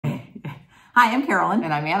Hi, I'm Carolyn.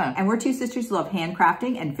 And I'm Anna. And we're two sisters who love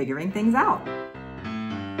handcrafting and figuring things out.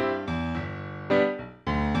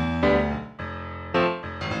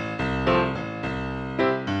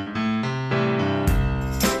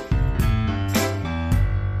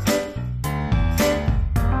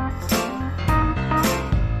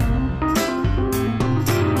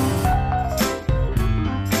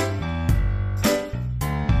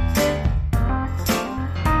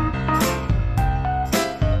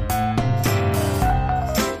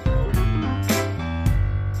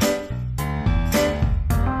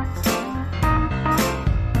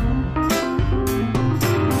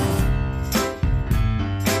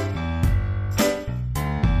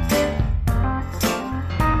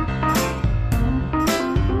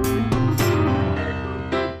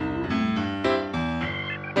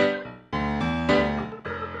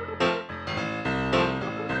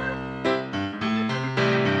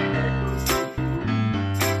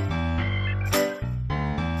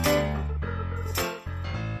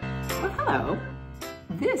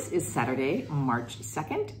 This is Saturday, March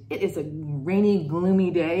 2nd. It is a rainy,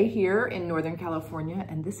 gloomy day here in Northern California,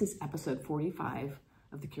 and this is episode 45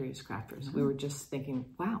 of the Curious Crafters. We were just thinking,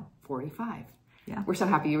 wow, 45. Yeah. We're so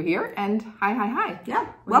happy you're here, and hi.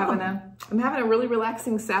 Yeah, welcome. I'm having a really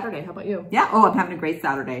relaxing Saturday. How about you? Yeah, I'm having a great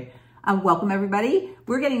Saturday. Welcome everybody.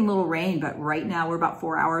 We're getting a little rain, but right now we're about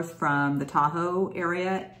 4 hours from the Tahoe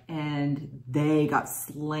area, and they got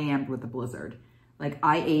slammed with the blizzard. Like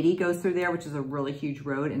I-80 goes through there, which is a really huge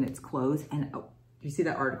road, and it's closed. And you see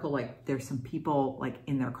that article? Like there's some people like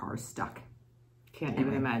in their cars stuck. Can't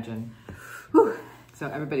even imagine. Whew. So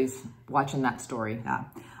everybody's watching that story. Yeah.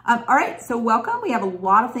 All right, so welcome. We have a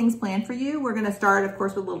lot of things planned for you. We're gonna start, of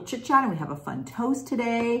course, with a little chit chat, and we have a fun toast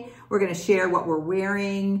today. We're gonna share what we're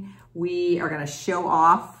wearing. We are gonna show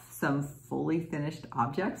off some fully finished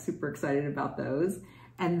objects. Super excited about those.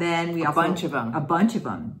 And then we also- A bunch of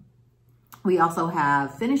them. We also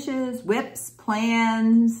have finishes, whips,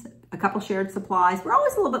 plans, a couple shared supplies. We're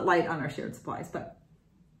always a little bit light on our shared supplies, but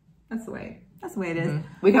that's the way it is.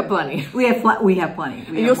 We got plenty. We have plenty.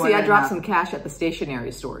 And you'll see I dropped some cash at the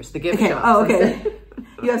stationery stores, the gift shop. Oh, okay.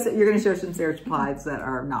 You're going to share some shared supplies that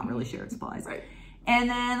are not really shared supplies. Right. And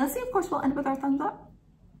then let's see, of course, we'll end with our thumbs up.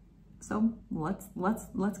 So let's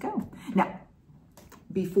go. Now,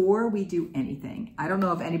 before we do anything, I don't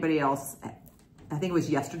know if anybody else, I think it was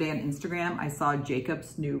yesterday on Instagram, I saw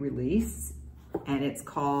Jacob's new release, and it's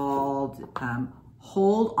called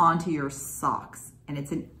Hold Onto Your Socks. And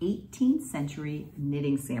it's an 18th century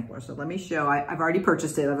knitting sampler. So let me show, I've already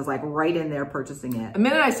purchased it. I was like right in there purchasing it. The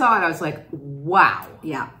minute I saw it, I was like, wow.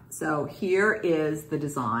 Yeah, so here is the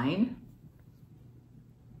design.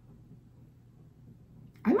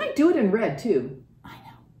 I might do it in red too. I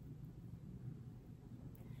know.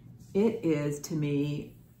 It is, to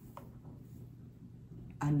me,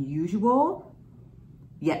 unusual,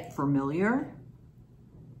 yet familiar.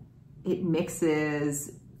 It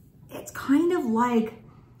mixes, it's kind of like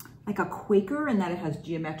a Quaker in that it has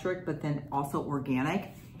geometric, but then also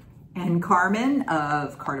organic. And Carmen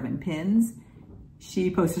of Cardamom Pins,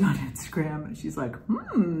 she posted on Instagram, and she's like,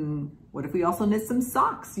 what if we also knit some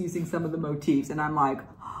socks using some of the motifs? And I'm like,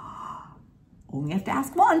 only have to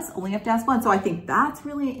ask once, So I think that's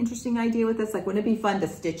really an interesting idea with this. Like, wouldn't it be fun to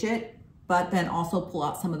stitch it, but then also pull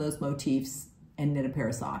out some of those motifs and knit a pair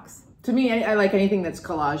of socks? To me, I like anything that's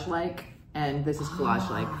collage-like, and this is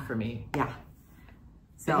collage-like for me. Yeah.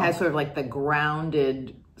 So it has sort of like the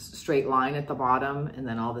grounded straight line at the bottom, and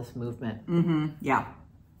then all this movement. Yeah.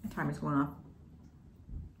 The timer's going off.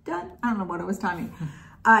 Done. I don't know what it was timing.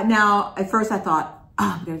 Now, at first I thought,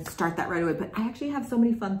 I'm going to start that right away, but I actually have so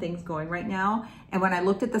many fun things going right now. And when I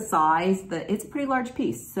looked at the size, it's a pretty large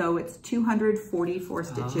piece. So it's 244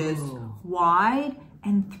 stitches wide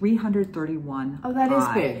and 331 Oh, that is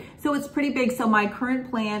big. So it's pretty big. So my current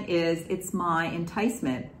plan is, it's my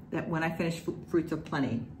enticement that when I finish Fruits of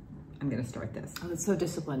Plenty, I'm going to start this. Oh, it's so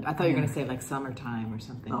disciplined. I thought you were going to say like summertime or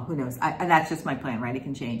something. Oh, who knows? And that's just my plan, right? It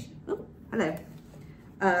can change. Oh, hello.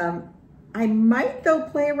 I might, though,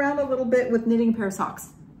 play around a little bit with knitting a pair of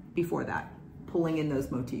socks before that, pulling in those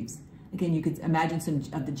motifs. Again, you could imagine some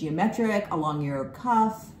of the geometric along your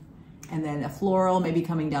cuff, and then a floral maybe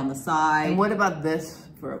coming down the side. And what about this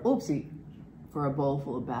for, for a bowl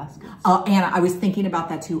full of baskets? Oh, Anna, I was thinking about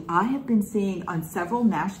that too. I have been seeing on several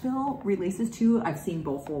Nashville releases too, I've seen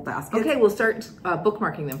bowl full baskets. Okay, we'll start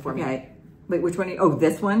bookmarking them for me. Okay. Wait, which one? Oh,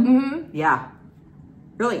 this one? Yeah.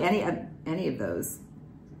 Really, any of those.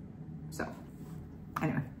 So,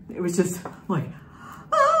 anyway, it was just like,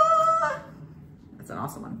 that's an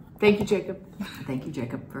awesome one. Thank you, Jacob. Thank you,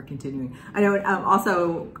 Jacob, for continuing. I know,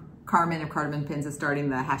 also, Carmen of Cardamom Pins is starting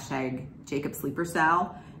the hashtag Jacob Sleeper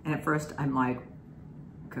Style. And at first I'm like,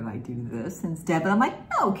 could I do this instead? But I'm like,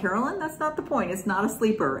 no, Carolyn, that's not the point. It's not a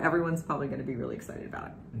sleeper. Everyone's probably going to be really excited about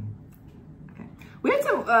it. Okay. We had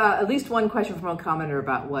some, at least one question from a commenter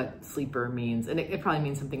about what sleeper means. And it probably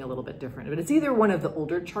means something a little bit different. But it's either one of the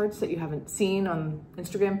older charts that you haven't seen on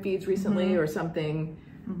Instagram feeds recently or something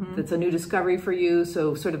that's a new discovery for you.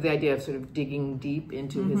 So sort of the idea of sort of digging deep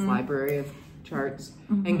into his library of charts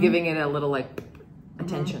and giving it a little like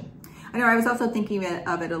attention. I know, I was also thinking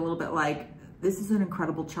of it a little bit like, this is an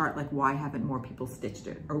incredible chart. Like, why haven't more people stitched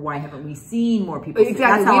it? Or why haven't we seen more people?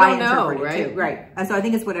 Exactly, That's how I know, interpret it too. Right. And so I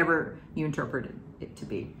think it's whatever you interpret it to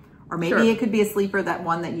be. Or maybe it could be a sleeper, that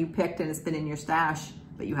one that you picked and it's been in your stash,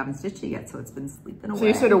 but you haven't stitched it yet, so it's been sleeping away. So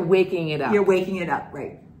you're sort of waking it up. You're waking it up,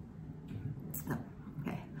 right. So,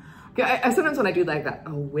 okay. I sometimes when I do like that,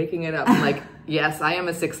 waking it up, I'm like, yes, I am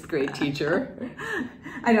a 6th grade teacher.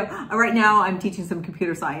 I know. Right now I'm teaching some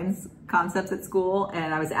computer science concepts at school,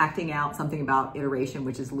 and I was acting out something about iteration,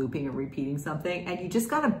 which is looping or repeating something. And you just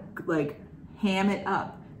got to like ham it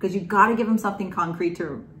up, because you got to give them something concrete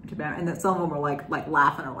to and that some of them were like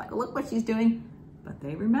laughing or like, look what she's doing, but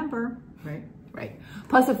they remember, right? Right.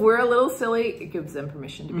 Plus, if we're a little silly, it gives them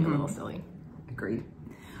permission to be a little silly. Agreed.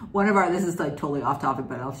 One of our, this is like totally off topic,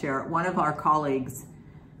 but I'll share it. One of our colleagues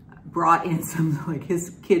brought in some, like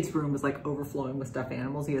his kid's room was like overflowing with stuffed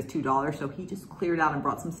animals. He has $2. So he just cleared out and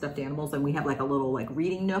brought some stuffed animals, and we have like a little like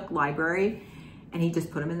reading nook library, and he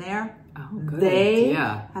just put them in there. Oh, good. They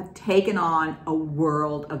have taken on a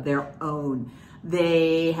world of their own.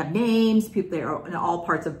 They have names, people, they are in all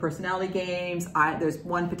parts of personality games. There's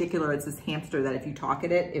one particular, it's this hamster that if you talk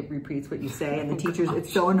at it, it repeats what you say. And the teachers,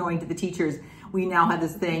 it's so annoying to the teachers. We now have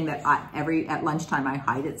this thing that at lunchtime I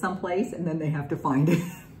hide it someplace, and then they have to find it.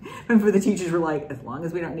 And for the teachers, we're like, as long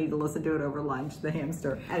as we don't need to listen to it over lunch, the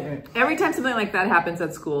hamster. Anyway. Every time something like that happens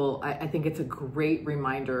at school, I think it's a great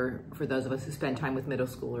reminder for those of us who spend time with middle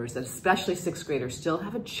schoolers, that especially 6th graders still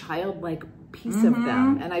have a childlike piece of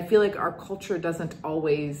them. And I feel like our culture doesn't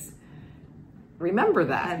always remember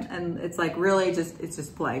that. And it's like really it's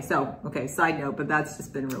just play. So, okay, side note, but that's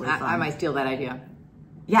just been really fun. I might steal that idea.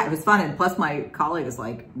 Yeah, it was fun. And plus my colleague was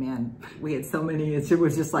like, man, we had so many, it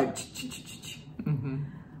was just like,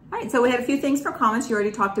 All right, so we had a few things for comments. You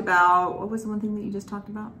already talked about, what was the one thing that you just talked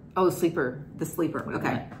about? Oh, sleeper. The sleeper,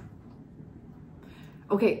 okay.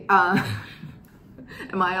 Okay,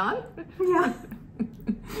 am I on? Yeah.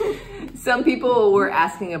 Some people were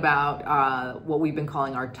asking about what we've been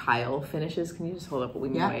calling our tile finishes. Can you just hold up what we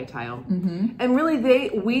mean by a tile? And really,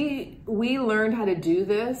 we learned how to do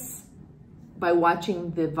this by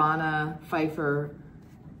watching the Vanna Pfeiffer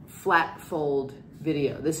flat fold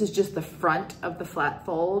video. This is just the front of the flat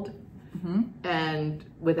fold and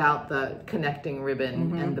without the connecting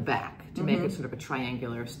ribbon and the back to make it sort of a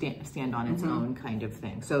triangular stand on its own kind of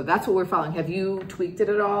thing. So that's what we're following. Have you tweaked it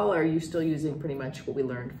at all, or are you still using pretty much what we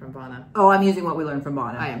learned from Vanna? Oh, I'm using what we learned from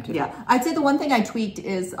Vanna. I am too. Yeah, I'd say the one thing I tweaked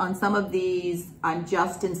is on some of these, I'm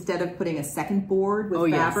just, instead of putting a second board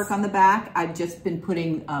with fabric on the back, I've just been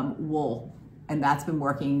putting wool. And that's been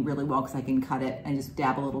working really well because I can cut it and just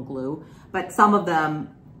dab a little glue. But some of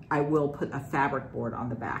them, I will put a fabric board on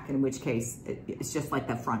the back, in which case it's just like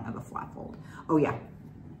the front of a flat fold. Oh yeah,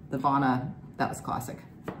 the Vanna, that was classic.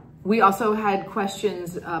 We also had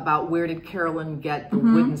questions about where did Carolyn get the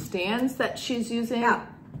wooden stands that she's using? Yeah.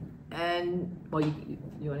 And, well,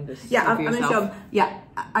 you want to go see I'm for going to yourself? show them. Yeah,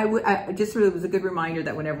 I just sort of, it was a good reminder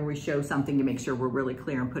that whenever we show something to make sure we're really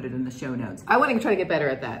clear and put it in the show notes. I want to try to get better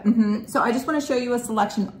at that. So I just want to show you a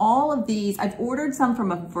selection. All of these, I've ordered some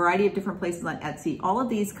from a variety of different places on Etsy. All of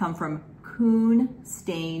these come from Coons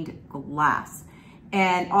Stained Glass.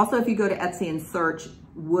 And also if you go to Etsy and search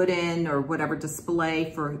wooden or whatever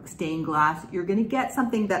display for stained glass, you're going to get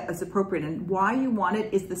something that is appropriate. And why you want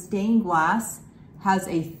it is the stained glass has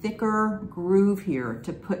a thicker groove here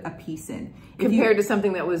to put a piece in. Compared to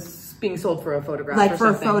something that was being sold for a photograph like or for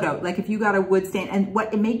something. A photo, like if you got a wood stand, and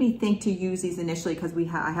what it made me think to use these initially, because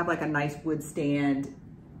I have like a nice wood stand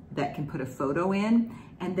that can put a photo in,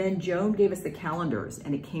 and then Joan gave us the calendars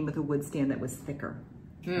and it came with a wood stand that was thicker.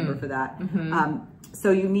 Remember for that?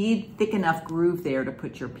 So you need thick enough groove there to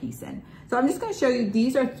put your piece in. So I'm just gonna show you,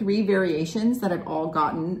 these are 3 variations that I've all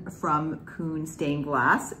gotten from Coons Stained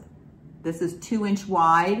Glass. This is 2-inch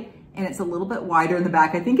wide, and it's a little bit wider in the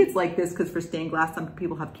back. I think it's like this because for stained glass, some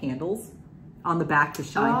people have candles on the back to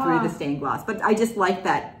shine through the stained glass. But I just like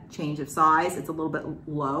that change of size. It's a little bit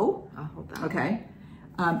low. I'll hold that. Okay.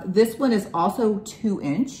 This one is also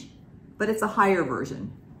 2-inch, but it's a higher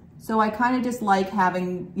version. So I kind of just like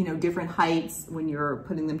having, you know, different heights when you're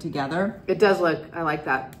putting them together. It does look, I like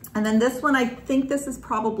that. And then this one, I think this is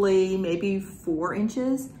probably maybe 4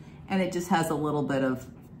 inches, and it just has a little bit of,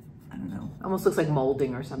 I don't know. Almost looks like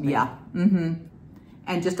molding or something. Yeah,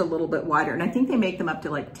 and just a little bit wider. And I think they make them up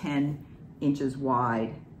to like 10 inches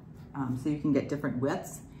wide, so you can get different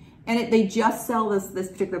widths. And they just sell this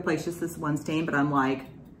particular place, just this one stain, but I'm like,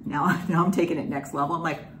 now I'm taking it next level. I'm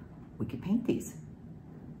like, we could paint these.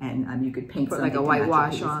 And you could paint put like a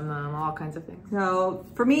whitewash on them, all kinds of things. So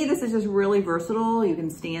for me, this is just really versatile. You can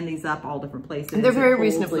stand these up all different places. And they're very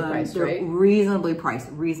reasonably priced, right? Reasonably priced,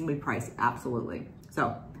 absolutely.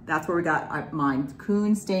 So that's where we got mine,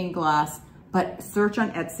 Coons Stained Glass, but search on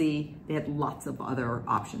Etsy. They had lots of other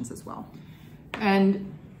options as well.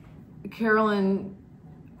 And Carolyn's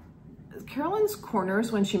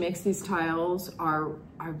corners when she makes these tiles are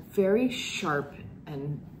very sharp,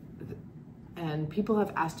 and people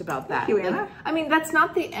have asked about that. Thank you, Anna. I mean, that's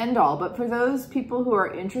not the end all, but for those people who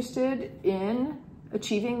are interested in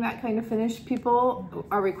achieving that kind of finish, people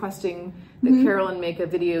are requesting that Carolyn make a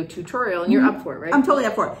video tutorial, and you're up for it, right? I'm totally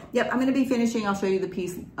up for it. Yep, I'm gonna be finishing, I'll show you the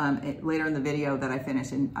piece later in the video that I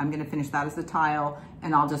finish, and I'm gonna finish that as a tile,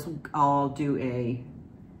 and I'll do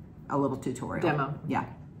a little tutorial. Demo. Yeah.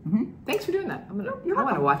 I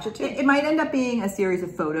want to watch it too. It might end up being a series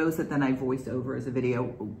of photos that then I voice over as a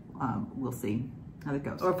video. We'll see how that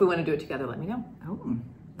goes. Or if we want to do it together, let me know. Oh,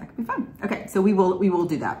 that could be fun. Okay, so we will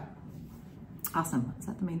do that. Awesome. Is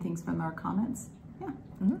that the main things from our comments? Yeah.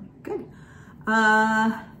 Good.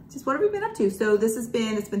 Just what have we been up to? So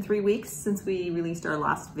it's been 3 weeks since we released our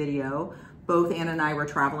last video. Both Anna and I were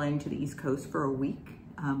traveling to the East Coast for a week.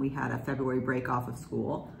 We had a February break off of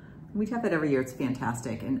school. We have that every year, it's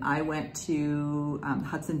fantastic. And I went to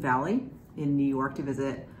Hudson Valley in New York to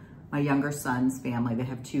visit my younger son's family. They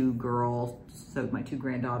have 2 girls, so my 2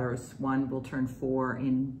 granddaughters. One will turn 4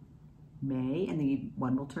 in May, and the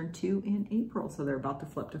one will turn 2 in April. So they're about to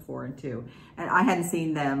flip to 4 and 2. And I hadn't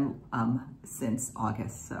seen them since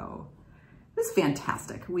August, so it was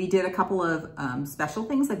fantastic. We did a couple of special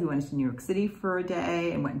things, like we went to New York City for a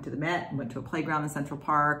day and went into the Met and went to a playground in Central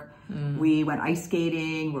Park. We went ice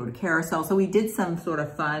skating, rode a carousel. So we did some sort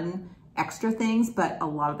of fun extra things, but a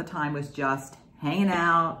lot of the time was just hanging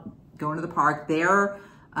out, going to the park. Their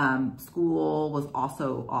school was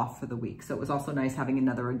also off for the week. So it was also nice having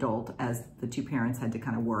another adult, as the 2 parents had to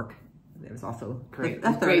kind of work. It was also great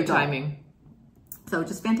adult. timing. So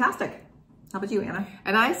just fantastic. How about you, Anna?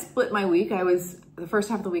 And I split my week. The first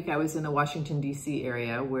half of the week I was in the Washington, D.C.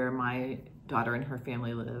 area where my daughter and her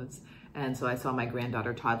family lives. And so I saw my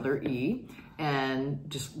granddaughter, toddler E, and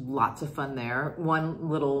just lots of fun there. One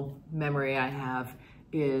little memory I have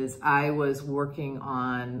is I learned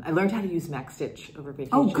how to use Mac Stitch over vacation.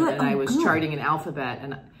 Oh, good. And I was charting an alphabet,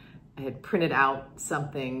 and I had printed out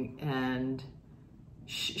something, and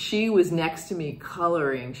she was next to me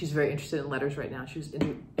coloring. She's very interested in letters right now.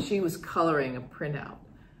 She was coloring a printout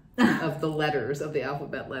of the letters, of the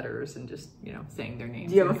alphabet letters, and just, saying their names.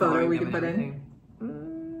 Do you have a photo we can put in?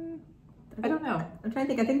 I don't know. I'm trying to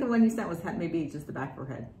think. I think the one you sent was maybe just the back of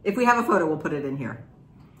her head. If we have a photo, we'll put it in here.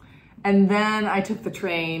 And then I took the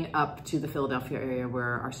train up to the Philadelphia area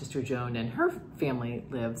where our sister Joan and her family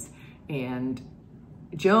lives. And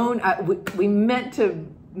Joan, we meant to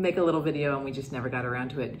make a little video and we just never got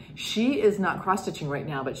around to it. She is not cross-stitching right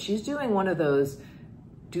now, but she's doing one of those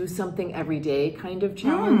do something every day kind of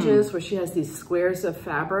challenges where she has these squares of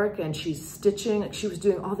fabric and she's stitching. She was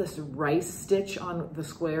doing all this rice stitch on the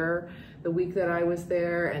square the week that I was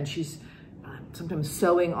there, and she's sometimes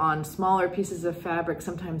sewing on smaller pieces of fabric.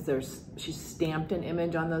 Sometimes she's stamped an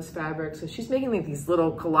image on those fabrics. So she's making like these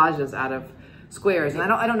little collages out of squares. And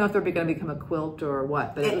I don't know if they're going to become a quilt or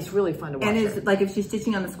what, but it was really fun to watch. And is like, if she's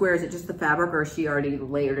stitching on the square, is it just the fabric, or has she already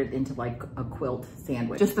layered it into like a quilt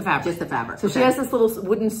sandwich? Just the fabric. Just the fabric. So she has this little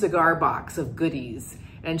wooden cigar box of goodies.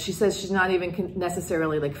 And she says she's not even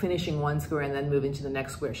necessarily like finishing one square and then moving to the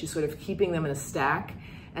next square. She's sort of keeping them in a stack.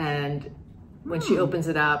 And when she opens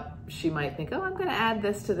it up, she might think, oh, I'm going to add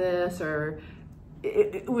this to this, or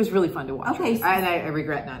it was really fun to watch. Okay. And I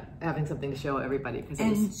regret not having something to show everybody.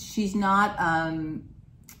 And she's not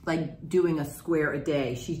like doing a square a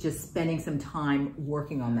day. She's just spending some time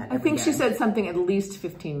working on that every I think day. she said something at least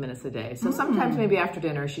 15 minutes a day. So sometimes maybe after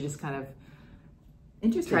dinner, she just kind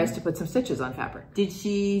of tries to put some stitches on fabric. Did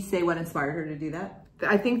she say what inspired her to do that?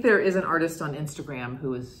 I think there is an artist on Instagram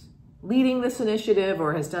who is leading this initiative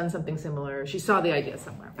or has done something similar. She saw the idea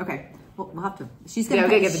somewhere. Okay. Well, we'll have to. She's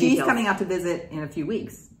coming out to visit in a few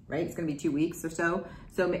weeks, right? It's gonna be 2 weeks or so.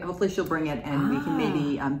 So hopefully she'll bring it and we can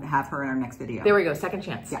maybe have her in our next video. There we go, second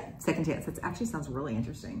chance. Yeah, second chance. It actually sounds really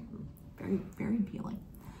interesting. Very, very appealing.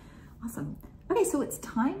 Awesome. Okay, so it's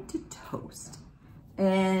time to toast.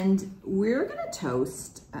 And we're gonna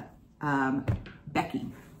toast Becky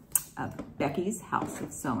of Becky's House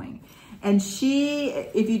of Sewing. And she,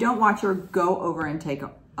 if you don't watch her, go over and take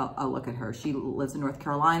a look at her. She lives in North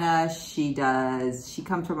Carolina. She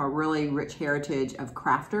comes from a really rich heritage of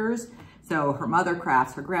crafters. So her mother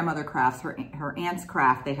crafts, her grandmother crafts, her aunts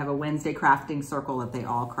craft. They have a Wednesday crafting circle that they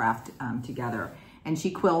all craft together. And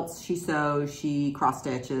she quilts, she sews, she cross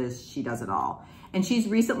stitches, she does it all. And she's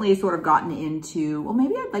recently sort of gotten into, well,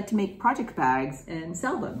 maybe I'd like to make project bags and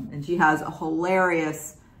sell them. And she has a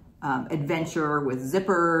hilarious adventure with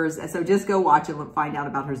zippers. And so just go watch it and find out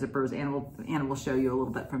about her zippers. Anna will show you a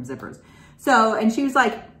little bit from zippers. So, and she was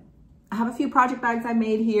like, I have a few project bags I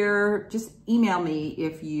made here. Just email me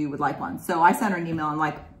if you would like one. So I sent her an email and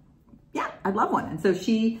like, yeah, I'd love one. And so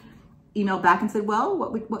she emailed back and said, well,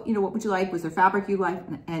 what would you like? Was there fabric you like?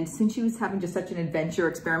 And since she was having just such an adventure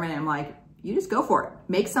experiment, I'm like, you just go for it.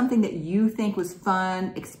 Make something that you think was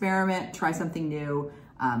fun, experiment, try something new,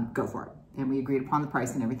 go for it. And we agreed upon the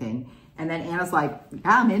price and everything. And then Anna's like,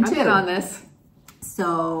 yeah, I'm into it. on this.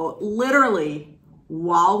 So literally,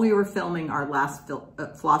 while we were filming our last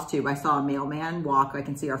FlossTube, I saw a mailman walk. I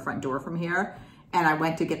can see our front door from here. And I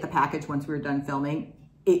went to get the package once we were done filming.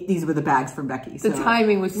 These were the bags from Becky. The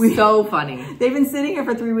timing was so funny. They've been sitting here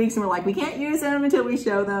for 3 weeks and we're like, we can't use them until we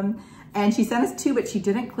show them. And she sent us 2, but she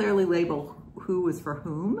didn't clearly label who was for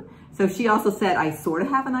whom. So she also said, I sort of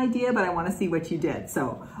have an idea, but I want to see what you did.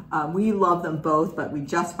 So we love them both, but we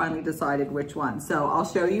just finally decided which one. So I'll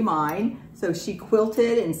show you mine. So she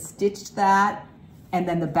quilted and stitched that. And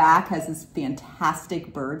then the back has this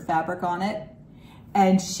fantastic bird fabric on it.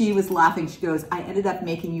 And she was laughing. She goes, I ended up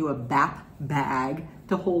making you a BAP bag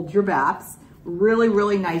to hold your BAPs. Really,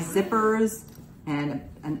 really nice zippers and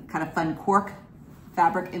kind of fun cork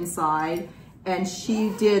fabric inside. And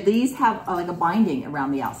she did, these have like a binding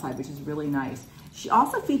around the outside, which is really nice. She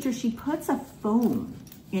also features, she puts a foam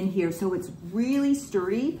in here so it's really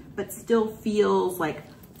sturdy, but still feels like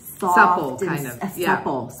soft. Supple, kind of. Yeah.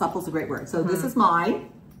 Supple. Supple's a great word. So this is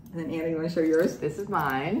mine. And then Anna, you want to show yours? This is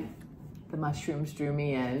mine. The mushrooms drew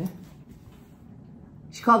me in.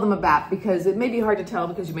 She called them a BAP because it may be hard to tell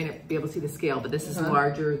because you may not be able to see the scale, but this is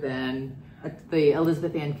larger than the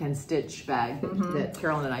Elizabeth Ann Ken Stitch bag that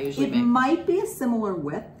Carolyn and I usually make. It might be a similar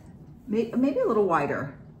width, maybe a little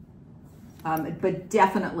wider, but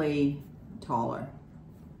definitely taller.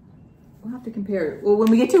 We'll have to compare. Well, when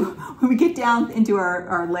we get down into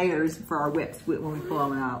our layers for our whips, when we pull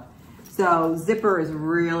them out. So zipper is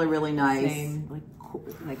really, really nice. Same,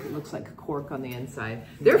 like it looks like a cork on the inside.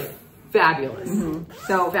 They're fabulous.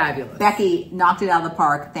 So fabulous. Becky knocked it out of the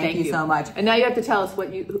park. Thank you so much. And now you have to tell us who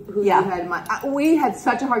you had in mind. We had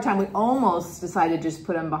such a hard time. We almost decided to just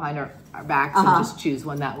put them behind our backs and just choose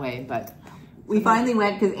one that way, but we finally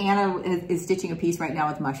went because Anna is stitching a piece right now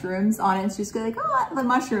with mushrooms on it. And she's like, oh, the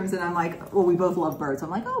mushrooms. And I'm like, well, we both love birds. I'm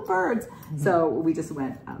like, oh, birds. So we just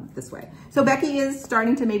went this way. So Becky is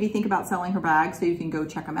starting to maybe think about selling her bags. So you can go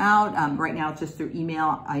check them out. Right now, it's just through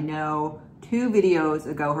email. I know 2 videos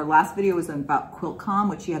ago, her last video was about QuiltCon,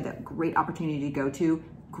 which she had that great opportunity to go to.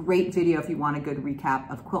 Great video if you want a good recap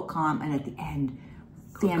of QuiltCon. And at the end,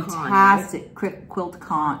 fantastic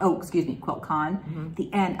QuiltCon. Oh, excuse me, QuiltCon. At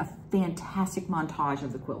the end, a fantastic montage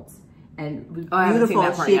of the quilts. And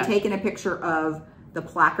beautiful. She had taken a picture of the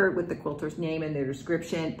placard with the quilter's name and their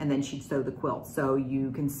description, and then she'd sew the quilt. So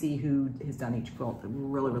you can see who has done each quilt.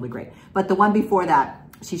 Really, really great. But the one before that,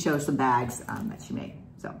 she shows some bags that she made.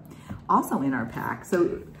 So also in our pack.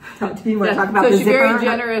 So do you want to talk about the zipper? So she very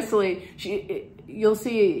generously, you'll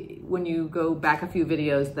see when you go back a few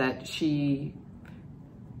videos that she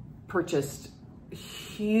purchased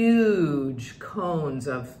huge cones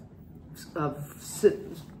of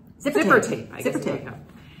zipper tape. Zipper tape.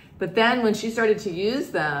 But then when she started to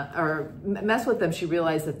use them or mess with them, she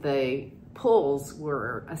realized that the pulls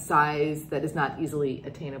were a size that is not easily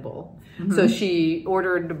attainable. So she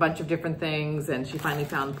ordered a bunch of different things and she finally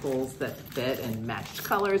found pulls that fit and matched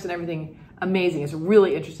colors and everything. Amazing. It's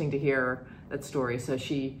really interesting to hear that story. So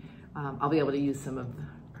I'll be able to use some of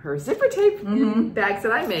her zipper tape in bags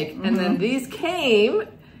that I make. And then these came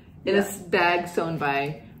in a bag sewn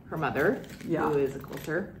by her mother, who is a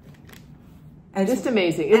quilter. And just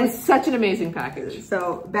amazing. It was such an amazing package.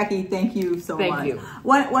 So Becky, thank you so much. Thank you.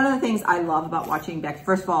 One of the things I love about watching Becky,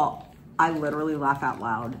 first of all, I literally laugh out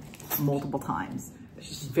loud multiple times.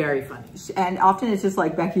 She's very funny. And often it's just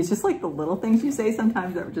like, Becky, it's just like the little things you say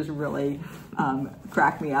sometimes that just really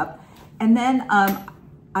crack me up. And then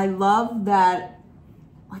I love that,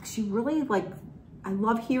 like, she really, like, I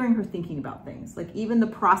love hearing her thinking about things. Like, even the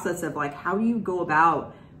process of, like, how do you go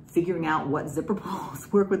about figuring out what zipper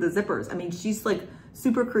pulls work with the zippers? I mean, she's like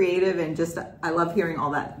super creative, and just, I love hearing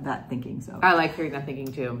all that thinking. So I like hearing that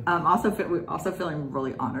thinking too. We're also feeling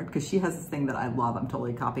really honored because she has this thing that I love. I'm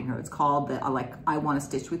totally copying her. It's called the I Want to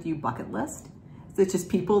Stitch With You bucket list. So it's just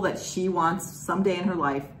people that she wants someday in her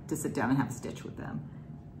life to sit down and have a stitch with them.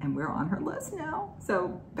 And we're on her list now.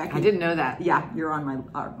 So Becky, I didn't know that. Yeah, you're on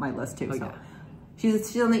my list too. Oh, so yeah.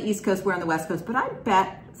 She's on the East Coast, we're on the West Coast, but I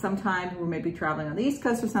bet sometime we're maybe traveling on the East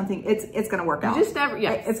Coast or something. It's gonna work out. You just never,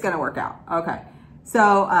 yeah. It's gonna work out. Okay.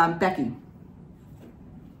 So Becky.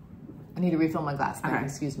 I need to refill my glass. Okay.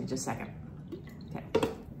 Excuse me just a second. Okay.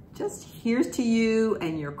 Just here's to you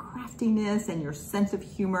and your craftiness and your sense of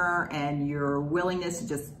humor and your willingness to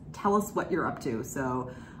just tell us what you're up to.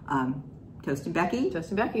 So Toast and Becky. Toast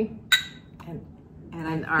and Becky.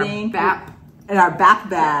 And our BAP. And our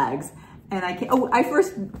BAP bags. And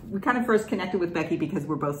we kind of first connected with Becky because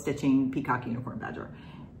we're both stitching Peacock Unicorn Badger.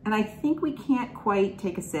 And I think we can't quite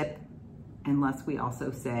take a sip unless we also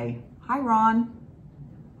say, hi, Ron.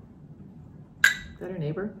 Is that her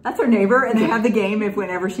neighbor? That's her neighbor. And they have the game if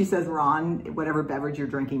whenever she says Ron, whatever beverage you're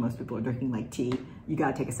drinking, most people are drinking like tea, you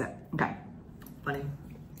gotta take a sip. Okay. Funny.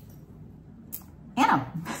 Anna.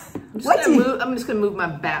 I'm just gonna move my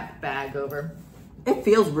BAP bag over. It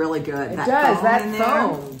feels really good. It does, that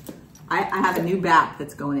foam. I have a new BAP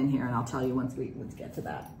that's going in here, and I'll tell you once we get to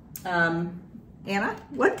that. Anna,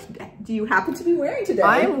 what do you happen to be wearing today?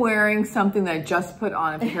 I'm wearing something that I just put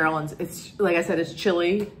on of Carolyn's. It's, like I said, it's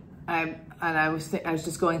chilly. I was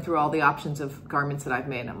just going through all the options of garments that I've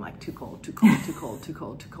made. I'm like, too cold, too cold, too cold, too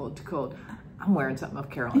cold, too cold, too cold. I'm wearing something of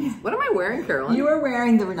Carolyn's. What am I wearing, Carolyn? You are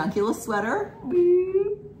wearing the ranunculus sweater.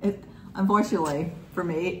 Unfortunately, for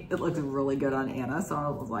me, it looks really good on Anna, so I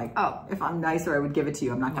was like, oh, if I'm nicer, I would give it to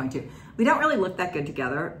you. I'm not going to. We don't really look that good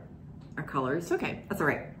together, our colors. It's okay. That's all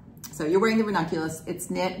right. So you're wearing the ranunculus. It's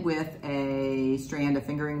knit with a strand of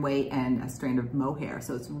fingering weight and a strand of mohair.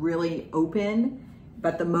 So it's really open,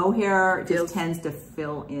 but the mohair just tends to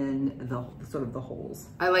fill in the sort of the holes.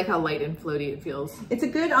 I like how light and floaty it feels. It's a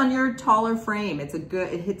good on your taller frame. It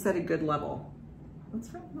hits at a good level.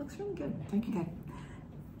 Looks really good. Thank you. Okay.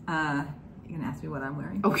 You're gonna ask me what I'm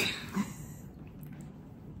wearing? Okay.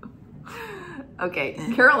 Okay,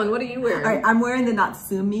 Carolyn, what are you wearing? All right, I'm wearing the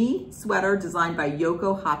Natsumi sweater designed by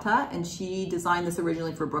Yoko Hata, and she designed this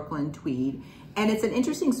originally for Brooklyn Tweed. And it's an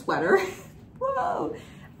interesting sweater, whoa,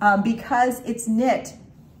 because it's knit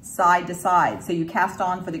side to side. So you cast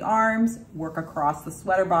on for the arms, work across the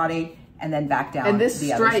sweater body, and then back down and this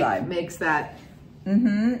the other side. stripe makes that.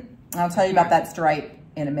 I'll tell you about that stripe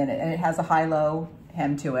in a minute. And it has a high-low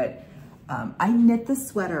hem to it. I knit this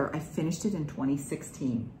sweater, I finished it in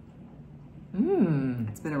 2016.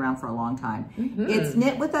 It's been around for a long time. It's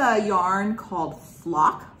knit with a yarn called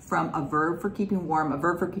Flock from A Verb for Keeping Warm. A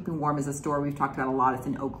Verb for Keeping Warm is a store we've talked about a lot. It's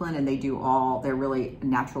in Oakland, and they're really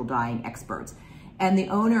natural dyeing experts. And the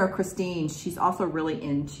owner, Christine, she's also really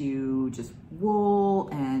into just wool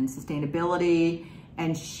and sustainability.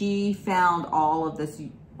 And she found all of this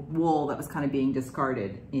wool that was kind of being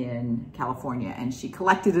discarded in California, and she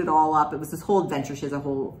collected it all up. It was this whole adventure. She has a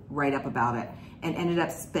whole write-up about it, and ended up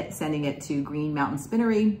sending it to Green Mountain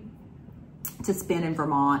Spinnery to spin in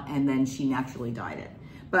Vermont, and then she naturally dyed it.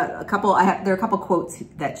 But there are a couple quotes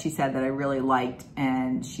that she said that I really liked,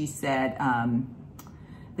 and she said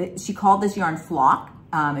that she called this yarn Flock,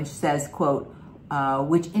 and she says, quote,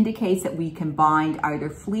 which indicates that we can bind either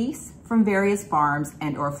fleece from various farms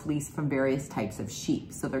and or fleece from various types of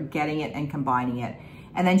sheep. So they're getting it and combining it.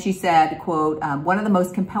 And then she said, quote, one of the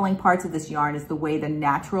most compelling parts of this yarn is the way the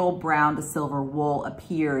natural brown to silver wool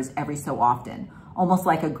appears every so often, almost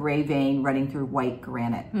like a gray vein running through white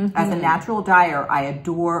granite. As a natural dyer, I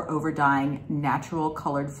adore over-dyeing natural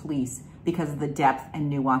colored fleece because of the depth and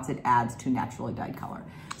nuance it adds to naturally dyed color.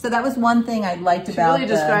 So that was one thing I liked about She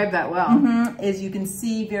really described that well. Is you can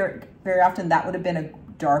see very, very often that would have been a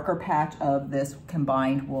darker patch of this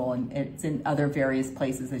combined wool, and it's in other various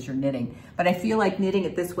places as you're knitting. But I feel like knitting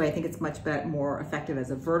it this way, I think it's much more effective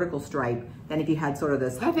as a vertical stripe than if you had sort of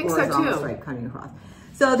this horizontal stripe coming across.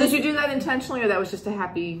 So did you do that intentionally, or that was just a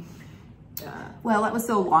happy? Well, that was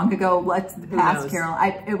so long ago. Let's pass,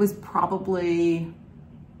 Carolyn. It was probably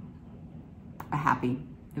a happy.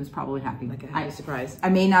 It was probably happy. Like a happy surprise. I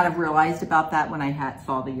may not have realized about that when I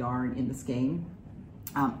saw the yarn in the skein.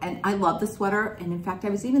 And I love the sweater. And in fact, I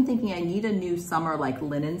was even thinking I need a new summer like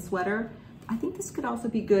linen sweater. I think this could also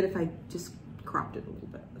be good if I just cropped it a little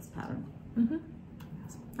bit, this pattern.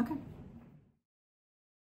 Okay.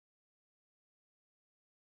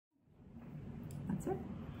 That's it.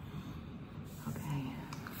 Okay,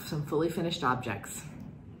 some fully finished objects.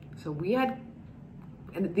 So we had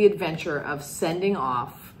the adventure of sending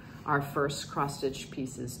off our first cross-stitch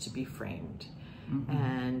pieces to be framed.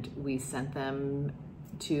 And we sent them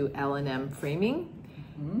to L&M Framing,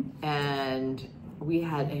 and we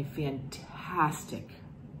had a fantastic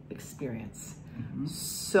experience.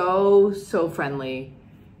 So friendly.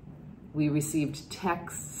 We received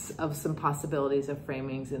texts of some possibilities of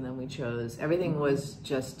framings, and then we chose. Everything was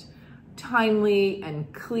just timely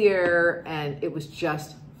and clear, and it was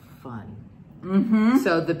just fun.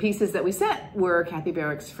 So the pieces that we sent were Kathy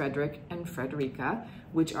Barrick's Frederick and Fredericka,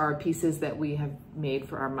 which are pieces that we have made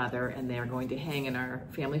for our mother, and they are going to hang in our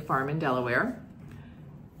family farm in Delaware.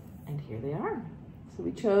 And here they are. So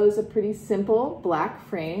we chose a pretty simple black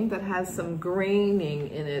frame that has some graining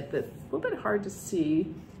in it that's a little bit hard to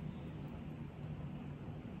see.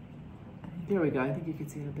 There we go. I think you can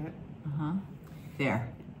see it a bit. There.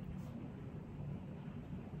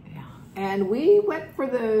 Yeah. And we went for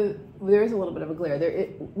there's a little bit of a glare.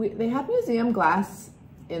 They have museum glass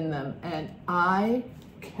in them, and I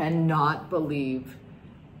cannot believe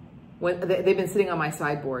when they've been sitting on my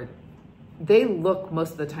sideboard. They look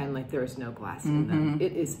most of the time like there is no glass in them.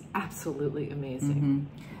 It is absolutely amazing.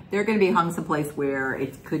 They're going to be hung someplace where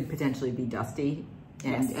it could potentially be dusty,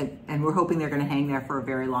 and we're hoping they're going to hang there for a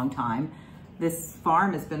very long time. This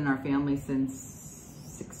farm has been in our family since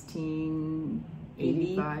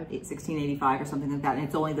 1685 or something like that, and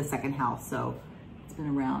it's only the second house, so it's been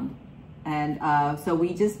around. And so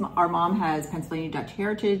our mom has Pennsylvania Dutch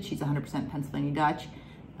heritage. She's 100% Pennsylvania Dutch.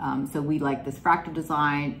 So we like this fractal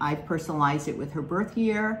design. I've personalized it with her birth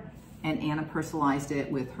year, and Anna personalized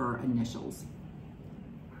it with her initials.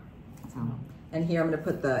 So, and here I'm going to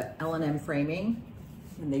put the L&M framing,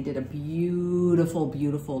 and they did a beautiful,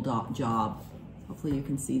 beautiful job. Hopefully you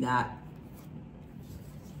can see that.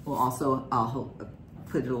 Well, also I'll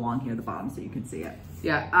put it along here at the bottom so you can see it.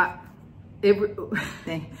 Yeah.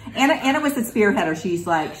 Anna was the spearheader. She's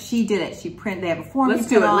like, she did it. They have a form. Let's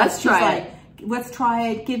do it. Let's try it. Let's try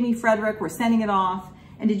it. Give me Frederick. We're sending it off.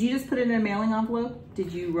 And did you just put it in a mailing envelope?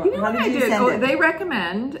 Did you? How did you send it? They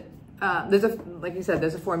recommend. Like you said,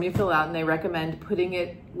 there's a form you fill out, and they recommend putting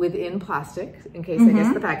it within plastic in case I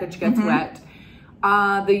guess the package gets wet.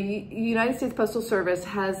 The United States Postal Service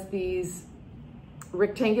has these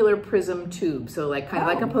rectangular prism tubes, so like kind of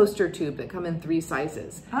like a poster tube that come in 3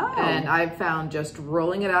 sizes. And I've found just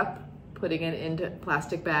rolling it up, putting it into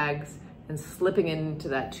plastic bags, and slipping it into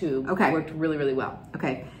that tube worked really, really well.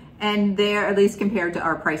 Okay. And they're, at least compared to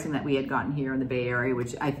our pricing that we had gotten here in the Bay Area,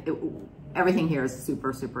 which everything here is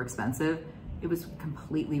super, super expensive, it was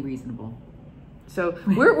completely reasonable. So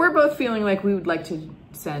we're both feeling like we would like to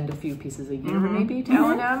send a few pieces a year maybe to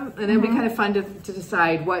L&M, and then it'd be kind of fun to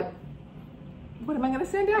decide what am I going to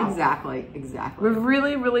send out? Exactly. We're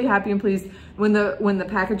really, really happy and pleased. When the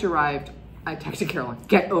package arrived, I texted Carolyn,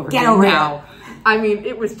 get over here now. I mean,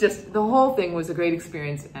 it was just, the whole thing was a great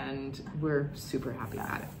experience, and we're super happy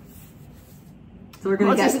about it. So we're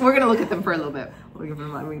gonna look at them for a little bit.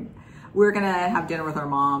 We're gonna have dinner with our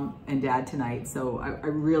mom and dad tonight, so I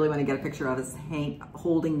really want to get a picture of us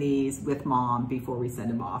holding these with mom before we send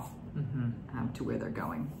them off to where they're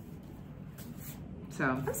going. So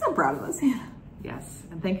I'm so proud of us. Yes,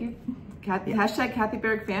 and thank you, Kathy. Hashtag Kathy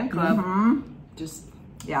Barrick Fan Club.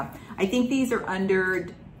 Yeah, I think these are under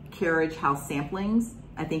Carriage House Samplings.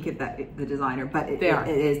 I think the designer, but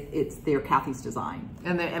they're Kathy's design.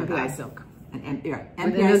 And the MPI silk. And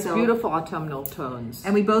MPI those silk. Beautiful autumnal tones.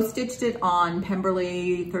 And we both stitched it on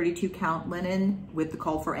Pemberley 32 count linen with the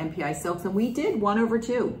call for MPI silks, and we did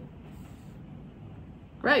 1/2.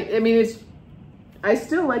 Right. I mean, I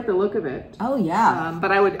still like the look of it. Oh yeah.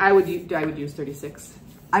 But I would use 36.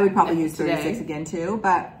 I would probably use 36 again too,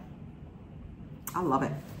 but I love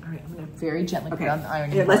it. All right, I'm gonna very gently put on the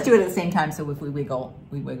ironing board. Let's do it at the same time, so if we wiggle,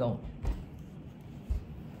 we wiggle.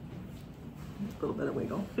 A little bit of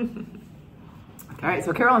wiggle. All right,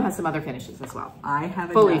 so Carolyn has some other finishes as well. I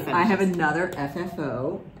have another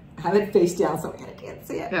FFO. I have it face down so I can't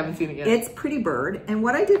see it. I haven't seen it yet. It's Pretty Bird. And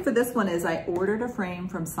what I did for this one is I ordered a frame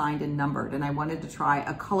from Signed and Numbered, and I wanted to try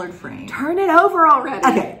a colored frame. Turn it over already.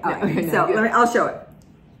 Okay, all right. So I'll show it.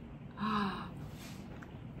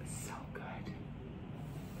 It's so good.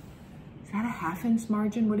 Is that a 1/2 inch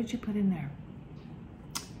margin? What did you put in there?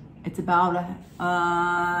 It's about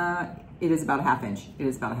it is about a 1/2 inch. It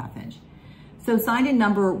is about a 1/2 inch. So Signed and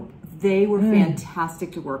Numbered, they were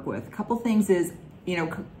fantastic to work with. A couple things is you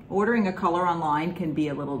know, ordering a color online can be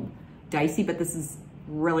a little dicey, but this is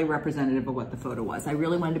really representative of what the photo was. I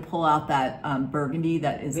really wanted to pull out that burgundy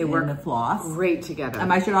that is in the floss. Great together.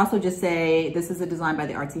 I should also just say, this is a design by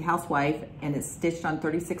the Artsy Housewife, and it's stitched on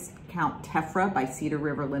 36 count tephra by Cedar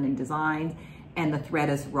River Linen Designs, and the thread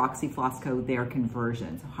is Roxy Floss Co. Their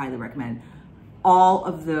conversion, so highly recommend. All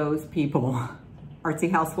of those people,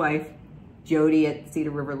 Artsy Housewife, Jody at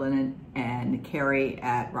Cedar River Linen, and Carrie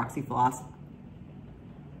at Roxy Floss,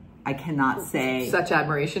 I cannot say. Such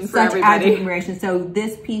admiration for everybody. Such admiration. So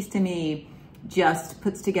this piece to me just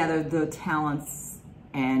puts together the talents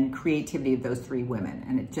and creativity of those three women.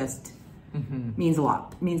 And it just means a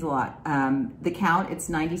lot, means a lot. The count, it's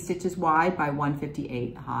 90 stitches wide by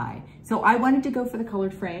 158 high. So I wanted to go for the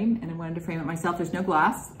colored frame, and I wanted to frame it myself. There's no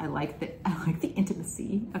glass. I like the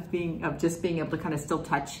intimacy of just being able to kind of still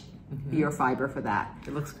touch your fiber for that.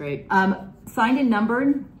 It looks great. Signed and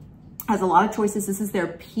numbered. Has a lot of choices. This is their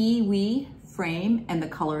Pee-wee frame, and the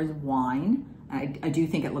color is wine. I do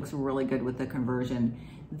think it looks really good with the conversion.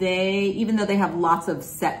 Even though they have lots of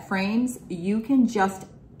set frames, you can just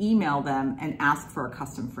email them and ask for a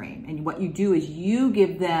custom frame. And what you do is you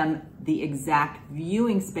give them the exact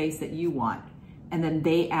viewing space that you want, and then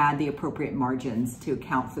they add the appropriate margins to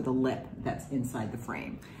account for the lip that's inside the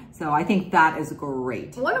frame. So I think that is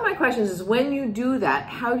great. One of my questions is, when you do that,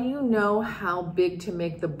 how do you know how big to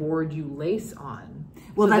make the board you lace on?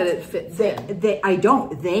 Well, so that it fits in?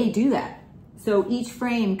 They do that. So each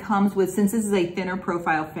frame comes with, since this is a thinner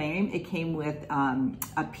profile frame, it came with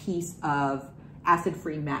a piece of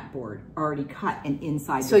acid-free mat board already cut and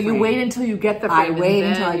inside the frame. So you wait until you get the frame. I wait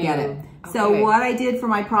until I get it. Okay. So what I did for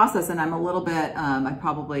my process, and I'm a little bit, I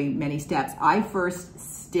probably many steps, I first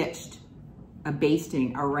stitched a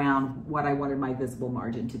basting around what I wanted my visible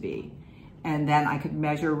margin to be. And then I could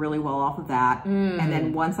measure really well off of that. And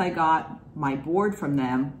then once I got my board from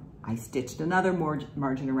them, I stitched another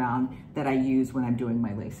margin around that I use when I'm doing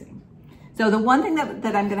my lacing. So the one thing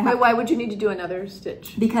that I'm gonna have— Why would you need to do another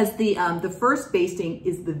stitch? Because the first basting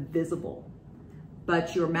is the visible,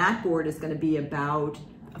 but your mat board is gonna be about—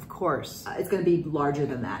 Of course. It's going to be larger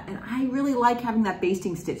than that. And I really like having that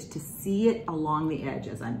basting stitch to see it along the edge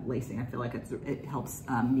as I'm lacing. I feel like it helps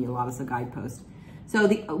me a lot as a guidepost. So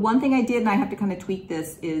the one thing I did, and I have to kind of tweak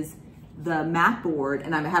this, is the mat board,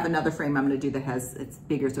 and I have another frame I'm going to do that it's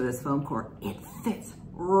bigger, so this foam core, it fits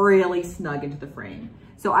really snug into the frame.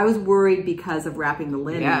 So I was worried because of wrapping the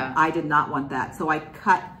linen. Yeah. I did not want that. So I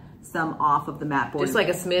cut some off of the mat board. Just like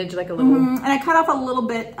a smidge, like a little... And I cut off a little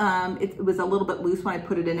bit, it was a little bit loose when I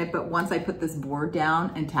put it in it, but once I put this board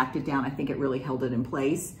down and tacked it down, I think it really held it in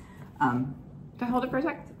place. Can I hold it for a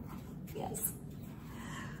sec? Yes.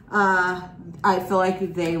 I feel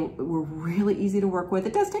like they were really easy to work with.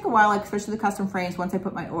 It does take a while, like especially the custom frames. Once I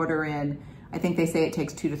put my order in, I think they say it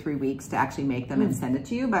takes 2 to 3 weeks to actually make them and send it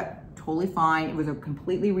to you, but totally fine. It was a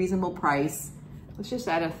completely reasonable price. Let's just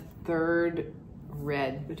add a third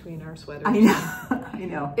red between our sweaters. I know, I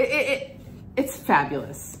know. It's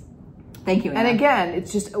fabulous. Thank you, Anna. And again,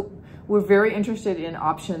 it's just, we're very interested in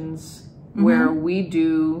options where we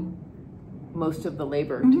do most of the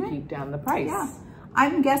labor to keep down the price. Yeah.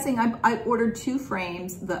 I'm guessing I ordered 2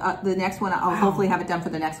 frames. The next one, I'll hopefully have it done for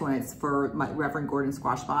the next one. It's for my Reverend Gordon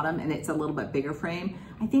Squash Bottom, and it's a little bit bigger frame.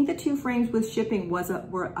 I think the 2 frames with shipping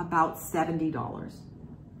were about $70.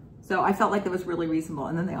 So I felt like that was really reasonable.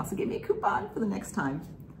 And then they also gave me a coupon for the next time.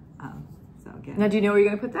 So again. Now, do you know where you're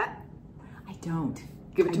gonna put that? I don't.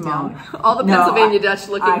 Give it to Mom. All the Pennsylvania Dutch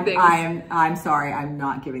looking things. I'm sorry, I'm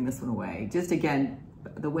not giving this one away. Just again,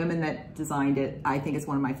 the women that designed it, I think it's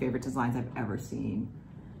one of my favorite designs I've ever seen.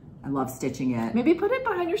 I love stitching it. Maybe put it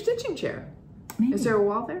behind your stitching chair. Maybe. Is there a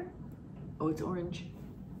wall there? Oh, it's orange.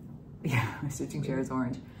 Yeah, my stitching chair is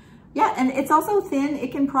orange. Yeah, and it's also thin.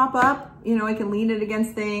 It can prop up, you know, I can lean it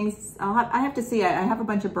against things. I have to see, I have a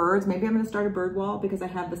bunch of birds. Maybe I'm gonna start a bird wall because I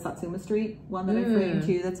have the Satsuma Street one that I framed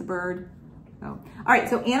too, that's a bird. So, all right,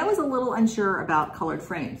 so Anna was a little unsure about colored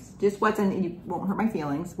frames. Just what's in, you won't hurt my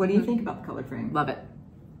feelings. What do you think about the colored frame? Love it.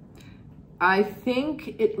 I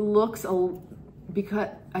think it looks a little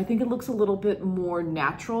bit more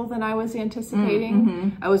natural than I was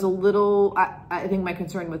anticipating. I was a little, I think my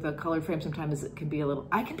concern with a colored frame sometimes is it can be a little,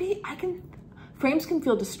 frames can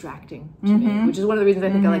feel distracting to me, which is one of the reasons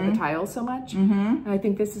I think I like the tiles so much. And I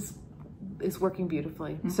think this is working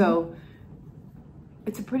beautifully. So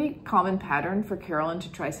it's a pretty common pattern for Carolyn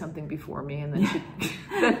to try something before me, and then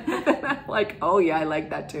then I'm like, oh yeah, I like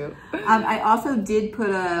that too. I also did put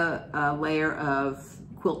a layer of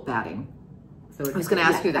quilt batting. So I was going to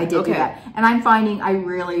ask you that. I did do that. And I'm finding I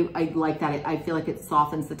like that. I feel like it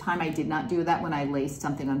softens. The time I did not do that when I laced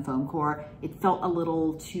something on foam core, it felt a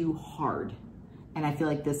little too hard. And I feel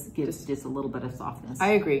like this gives just a little bit of softness.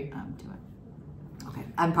 I agree. To it. Okay,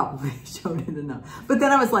 I'm probably showing it enough. But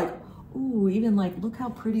then I was like, ooh, even like, look how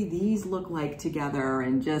pretty these look like together.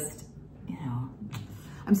 And just, you know,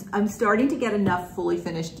 I'm starting to get enough fully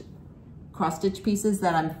finished cross stitch pieces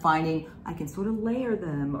that I'm finding I can sort of layer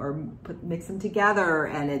them or mix them together,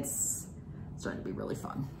 and it's starting to be really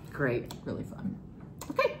fun. Great. Really fun.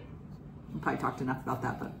 Okay. I probably talked enough about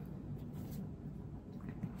that, but.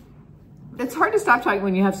 It's hard to stop talking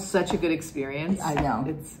when you have such a good experience. I know.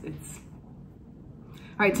 It's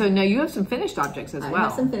all right, so now you have some finished objects as well. I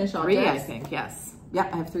have some finished objects. 3, I think, yes. Yeah,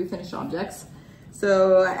 I have 3 finished objects.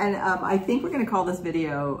 So, and I think we're gonna call this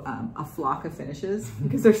video a flock of finishes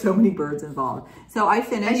because there's so many birds involved. So I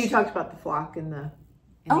finished. And you talked about the flock in the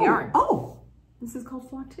yarn. Oh, this is called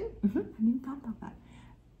flock too? I hadn't even thought about that.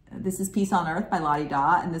 This is Peace on Earth by Lottie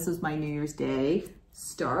Da, and this was my New Year's Day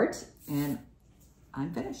start, and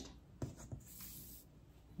I'm finished.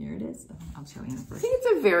 Here it is. I'll show you first. I think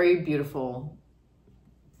it's a very beautiful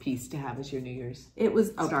piece to have as your New Year's. It was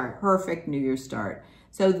a perfect New Year's start.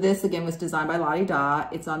 So this again was designed by Lottie Da.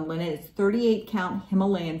 It's on linen. It's 38 count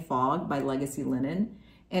Himalayan Fog by Legacy Linen.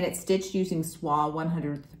 And it's stitched using SWA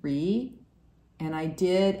 103. And I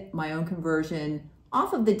did my own conversion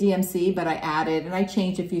off of the DMC, but I added and I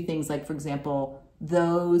changed a few things. Like for example,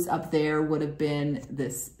 those up there would have been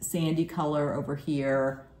this sandy color over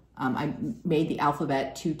here. I made the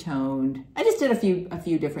alphabet two-toned. I just did a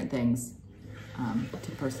few different things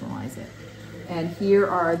to personalize it. And here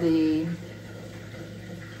are the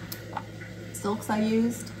silks I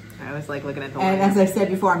used. I was like looking at the And lines. as I said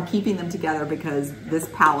before, I'm keeping them together because this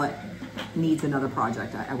palette needs another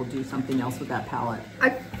project. I will do something else with that palette.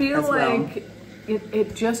 I feel like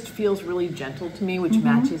it just feels really gentle to me, which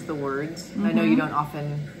matches the words. I know you don't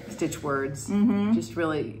often stitch words. Just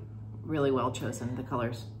really, really well chosen, the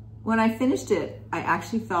colors. When I finished it, I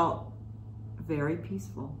actually felt very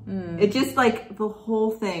peaceful. It just like the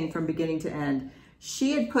whole thing from beginning to end.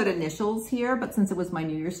 She had put initials here, but since it was my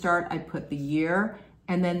New Year's start, I put the year.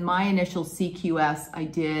 And then my initial CQS, I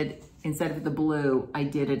did, instead of the blue, I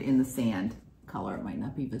did it in the sand color. It might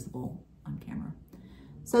not be visible on camera.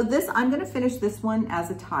 So this, I'm gonna finish this one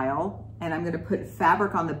as a tile, and I'm gonna put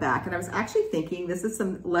fabric on the back. And I was actually thinking, this is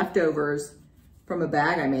some leftovers from a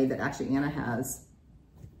bag I made that actually Anna has.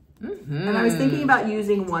 And I was thinking about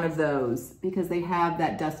using one of those because they have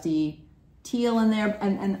that dusty teal in there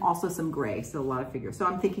and also some gray, so a lot of figures. So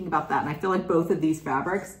I'm thinking about that, and I feel like both of these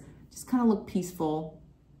fabrics just kind of look peaceful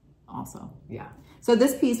also. Yeah. So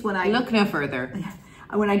this piece, when I look no further,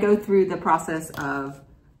 when I go through the process of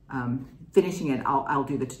finishing it, I'll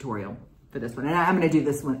do the tutorial for this one, and I'm going to do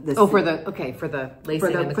this one. for the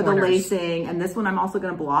lacing and the for the lacing, and this one I'm also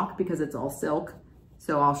going to block because it's all silk.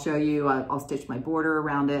 So I'll show you. I'll stitch my border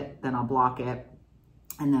around it, then I'll block it,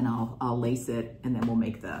 and then I'll lace it, and then we'll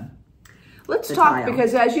make the. Let's talk,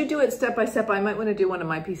 because as you do it step by step, I might want to do one of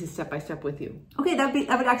my pieces step by step with you. Okay, that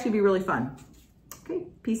would actually be really fun. Okay,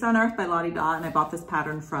 Peace on Earth by Lottie Da, and I bought this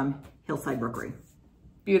pattern from Hillside Rookery.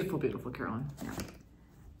 Beautiful, beautiful, Carolyn. Yeah.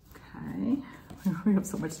 Okay, we have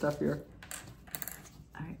so much stuff here.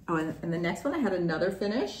 All right. Oh, and the next one I had another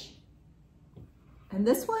finish. And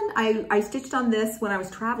this one, I stitched on this when I was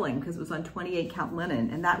traveling because it was on 28 count linen,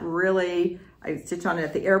 and that really, I stitched on it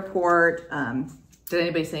at the airport. Did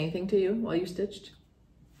anybody say anything to you while you stitched?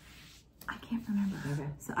 I can't remember. Okay.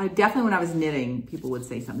 So I definitely, when I was knitting, people would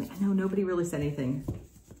say something. I know nobody really said anything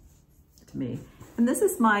to me. And this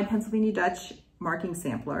is my Pennsylvania Dutch marking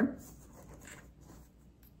sampler.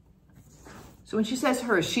 So when she says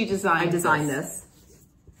hers, she designed this. I designed this.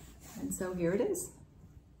 And so here it is.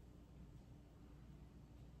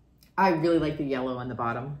 I really like the yellow on the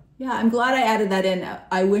bottom. Yeah, I'm glad I added that in.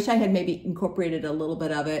 I wish I had maybe incorporated a little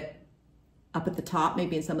bit of it up at the top,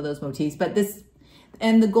 maybe in some of those motifs. But this,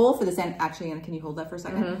 and the goal for this, and actually, Anna, can you hold that for a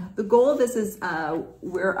second? The goal of this is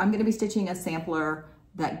where I'm gonna be stitching a sampler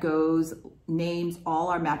that names all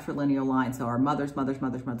our matrilineal lines. So our mothers, mothers,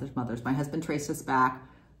 mothers, mothers, mothers. My husband traced us back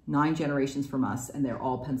 9 generations from us, and they're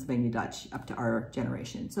all Pennsylvania Dutch up to our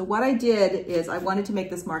generation. So what I did is I wanted to make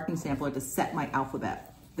this marking sampler to set my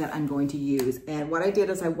alphabet that I'm going to use. And what I did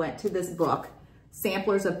is I went to this book,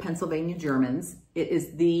 Samplers of Pennsylvania Germans. It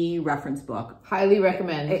is the reference book. Highly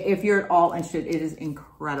recommend. If you're at all interested, it is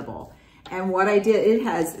incredible. And what I did, it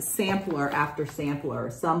has sampler after sampler,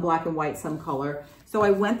 some black and white, some color. So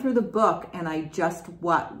I went through the book and I just,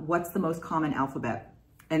 what's the most common alphabet?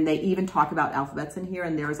 And they even talk about alphabets in here.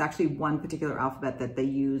 And there was actually one particular alphabet that they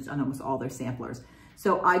used on almost all their samplers.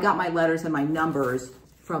 So I got my letters and my numbers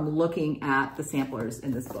from looking at the samplers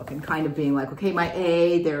in this book and kind of being like, okay, my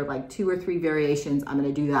A, there are like 2 or 3 variations. I'm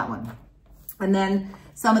going to do that one. And then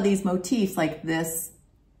some of these motifs like this,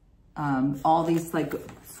 all these like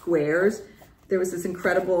squares, there was this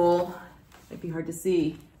incredible, it'd be hard to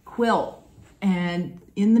see, quilt. And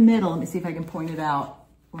in the middle, let me see if I can point it out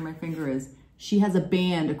where my finger is. She has a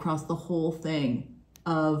band across the whole thing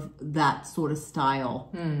of that sort of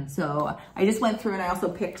style. So I just went through and I also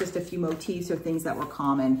picked just a few motifs or things that were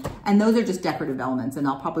common. And those are just decorative elements. And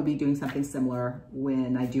I'll probably be doing something similar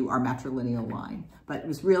when I do our matrilineal line. But it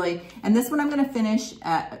was really, and this one I'm gonna finish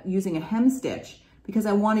using a hem stitch because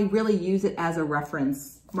I want to really use it as a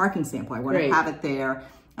reference marking sample. I want to have it there.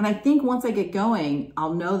 And I think once I get going,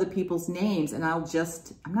 I'll know the people's names and I'm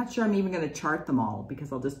not sure I'm even gonna chart them all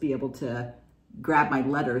because I'll just be able to grab my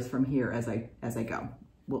letters from here as I go.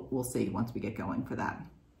 We'll see once we get going for that.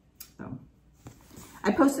 So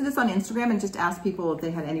I posted this on Instagram and just asked people if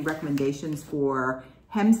they had any recommendations for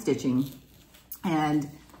hem stitching. And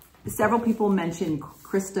several people mentioned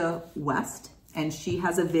Krista West, and she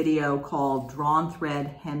has a video called Drawn Thread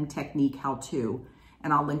Hem Technique How To.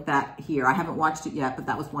 And I'll link that here. I haven't watched it yet, but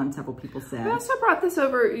that was one several people said. I also brought this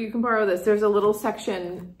over. You can borrow this. There's a little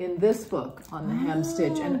section in this book on the hem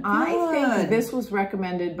stitch. And I think this was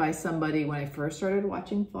recommended by somebody when I first started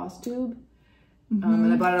watching FlossTube.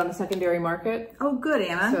 And I bought it on the secondary market. Oh, good,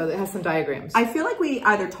 Anna. So it has some diagrams. I feel like we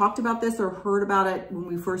either talked about this or heard about it when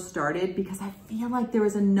we first started because I feel like there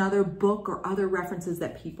was another book or other references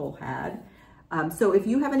that people had. So if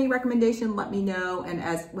you have any recommendation, let me know. And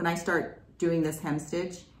when I start doing this hem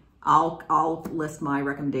stitch, I'll list my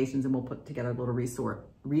recommendations and we'll put together little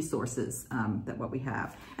resources that what we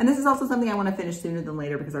have. And this is also something I want to finish sooner than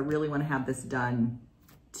later because I really want to have this done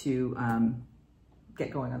to get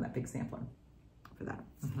going on that big sampler for that.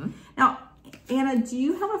 Now, Anna, do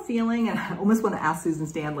you have a feeling, and I almost want to ask Susan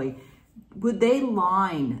Stanley, would they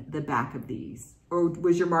line the back of these? Or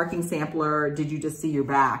was your marking sampler, did you just see your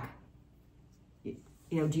back? You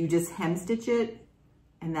know, do you just hem stitch it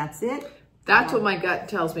and that's it? That's what my gut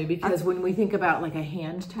tells me because when we think about like a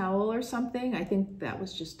hand towel or something, I think that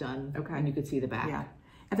was just done and you could see the back. Yeah.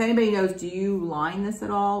 If anybody knows, do you line this at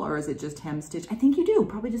all or is it just hem stitch? I think you do.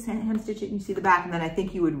 Probably just hem stitch it and you see the back and then I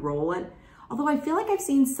think you would roll it. Although I feel like I've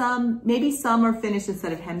seen some, maybe some are finished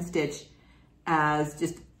instead of hem stitch as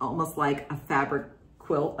just almost like a fabric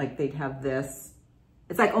quilt. Like they'd have this.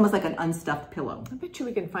 It's like almost like an unstuffed pillow. I bet you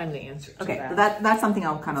we can find the answer to that. So that's something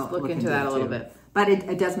I'll kind of look into that a little bit. But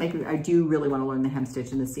it does make me, I do really want to learn the hem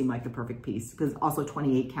stitch and this seemed like the perfect piece because also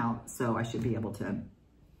 28 count. So I should be able to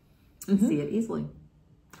see it easily.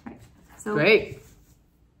 Right. So great.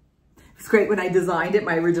 It's great when I designed it,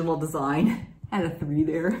 my original design had a 3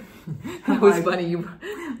 there. That was funny.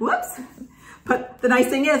 Whoops. But the nice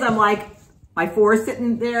thing is I'm like, my 4 is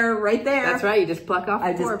sitting there right there. That's right. You just pluck off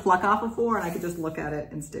I just pluck off a 4 and I could just look at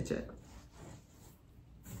it and stitch it.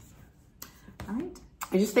 All right.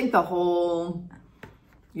 I just think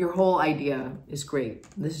your whole idea is great.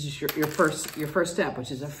 This is just your first step,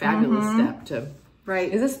 which is a fabulous step to.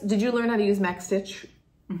 Right. Did you learn how to use Max Stitch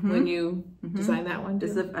when you designed that one?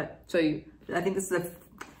 I think this is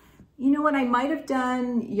you know what, I might have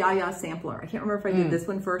done Yaya Sampler. I can't remember if I did this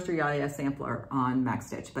one first or Yaya Sampler on Max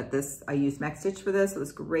Stitch, but I used Max Stitch for this. It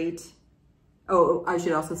was great. Oh, I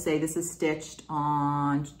should also say this is stitched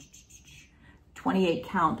on 28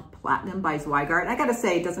 count platinum by Zweigart. I gotta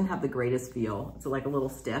say, it doesn't have the greatest feel. It's like a little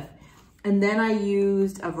stiff. And then I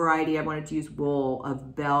used a variety, I wanted to use wool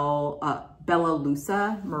of Bella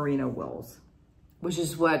Lusa merino wools. Which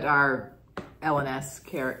is what our L&S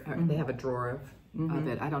they have a drawer of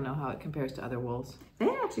it. I don't know how it compares to other wools. They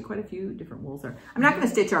have actually quite a few different wools there. I'm not gonna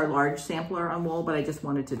stitch our large sampler on wool, but I just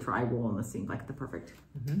wanted to try wool and this seemed like the perfect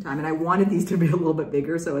time. And I wanted these to be a little bit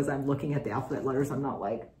bigger, so as I'm looking at the alphabet letters, I'm not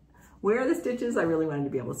like, where are the stitches? I really wanted to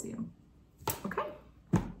be able to see them. Okay.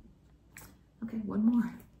 Okay, one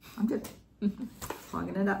more. I'm good.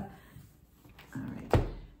 Plugging it up. All right.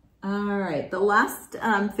 All right, the last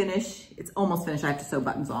finish, it's almost finished, I have to sew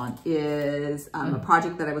buttons on, is a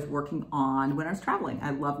project that I was working on when I was traveling.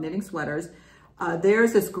 I love knitting sweaters.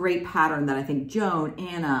 There's this great pattern that I think Joan,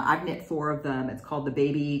 Anna, I've knit 4 of them. It's called the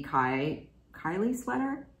Baby Kylie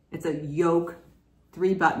sweater. It's a yoke,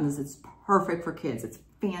 3 buttons. It's perfect for kids. It's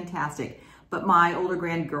fantastic. But my older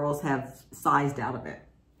grandgirls have sized out of it.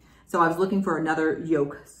 So I was looking for another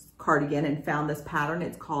yoke cardigan and found this pattern.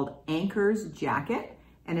 It's called Anchor's Jacket.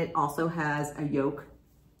 And it also has a yoke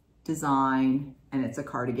design and it's a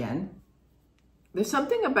cardigan. There's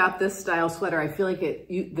something about this style sweater. I feel like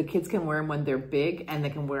the kids can wear them when they're big, and they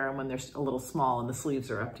can wear them when they're a little small and the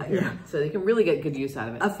sleeves are up to here. Yeah. So they can really get good use out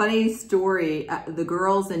of it. A funny story, the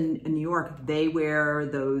girls in New York, they wear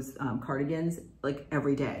those cardigans like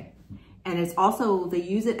every day. And it's also, they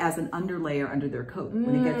use it as an underlayer under their coat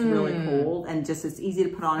when it gets really cold, and just it's easy to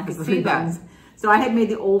put on because of the buttons. So I had made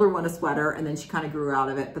the older one a sweater, and then she kind of grew out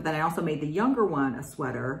of it. But then I also made the younger one a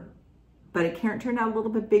sweater. But it turned out a little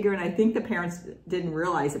bit bigger, and I think the parents didn't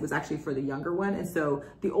realize it was actually for the younger one, and so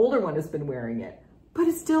the older one has been wearing it. But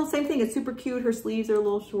it's still same thing. It's super cute. Her sleeves are a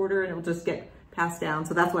little shorter, and it'll just get passed down.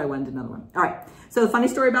 So that's why I wanted another one. All right. So the funny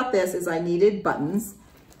story about this is I needed buttons.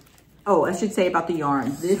 Oh, I should say about the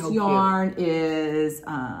yarn. This yarn is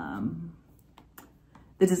the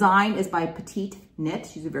design is by Petite Knit.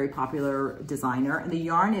 She's a very popular designer, and the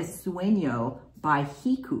yarn is Sueño by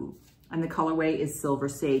Hiku. And the colorway is Silver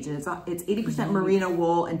Sage, and it's 80% merino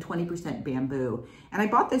wool and 20% bamboo. And I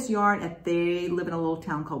bought this yarn they live in a little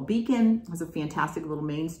town called Beacon. It's a fantastic little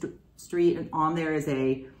main street, and on there is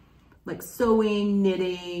a like sewing,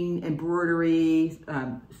 knitting, embroidery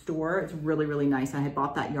store. It's really, really nice. I had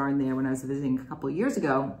bought that yarn there when I was visiting a couple of years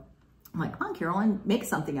ago. I'm like, come on, Carolyn, make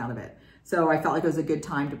something out of it. So I felt like it was a good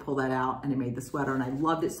time to pull that out, and I made the sweater, and I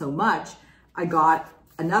loved it so much. I got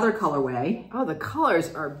another colorway. Oh, the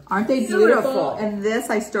colors aren't they beautiful? And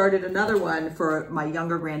this, I started another one for my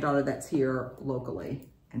younger granddaughter that's here locally.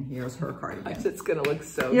 And here's her cardigan. It's gonna look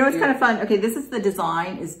so cute. You know, it's kind of fun. Okay, this is the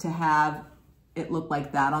design, is to have it look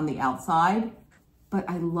like that on the outside, but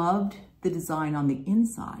I loved the design on the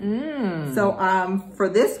inside. So for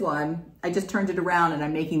this one, I just turned it around, and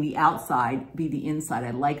I'm making the outside be the inside.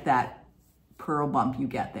 I like that pearl bump you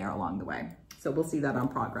get there along the way. So we'll see that on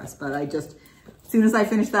progress. But as soon as I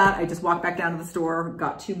finished that, I just walked back down to the store,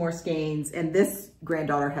 got 2 more skeins, and this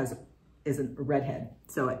granddaughter is a redhead,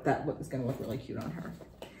 so that is going to look really cute on her.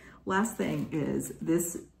 Last thing is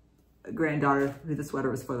this granddaughter, who the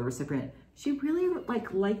sweater was for, the recipient, she really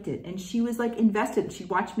liked it, and she was invested. She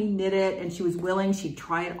watched me knit it, and she was willing. She'd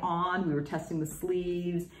try it on. We were testing the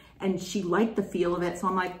sleeves, and she liked the feel of it. So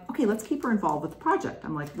I'm like, okay, let's keep her involved with the project.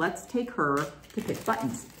 I'm like, let's take her to pick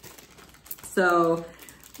buttons. So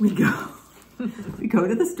we go. We go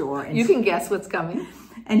to the store, and you can guess what's coming.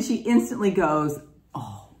 And she instantly goes,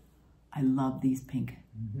 oh, I love these pink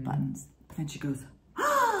buttons. But then she goes,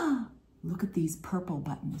 ah, look at these purple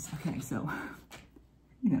buttons. Okay, so,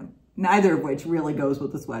 neither of which really goes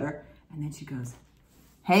with the sweater. And then she goes,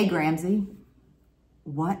 hey, Gramsy,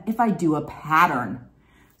 what if I do a pattern?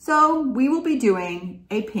 So we will be doing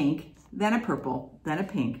a pink, then a purple, then a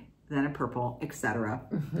pink, then a purple, etc.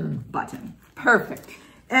 button. Perfect.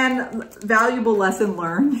 And valuable lesson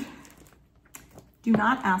learned, do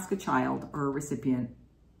not ask a child or a recipient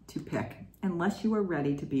to pick unless you are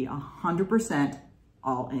ready to be 100%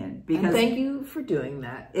 all in. Because and thank you for doing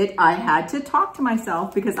that. I had to talk to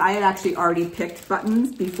myself because I had actually already picked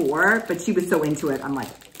buttons before, but she was so into it. I'm like,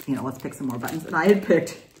 let's pick some more buttons. And I had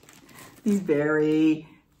picked these very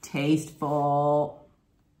tasteful,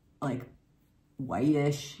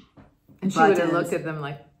 whitish and she would have looked at them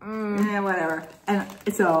like, yeah, whatever. And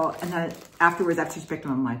then afterwards, after she picked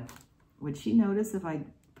them, I'm like, would she notice if I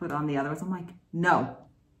put on the other ones? I'm like, no,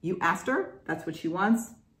 you asked her. That's what she wants.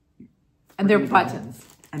 And they're buttons.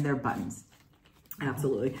 And they're buttons.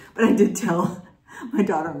 Absolutely. But I did tell my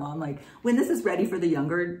daughter-in-law, I'm like, when this is ready for the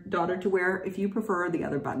younger daughter to wear, if you prefer the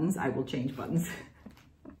other buttons, I will change buttons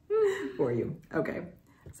for you. Okay.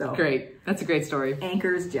 So great. That's a great story.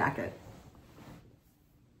 Anchor's jacket.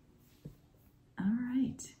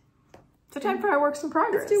 So time for our works in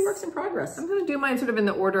progress. Let's do works in progress. I'm going to do mine sort of in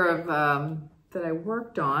the order of that I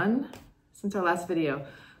worked on since our last video.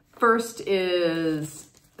 First is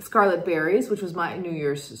Scarlet Berries, which was my New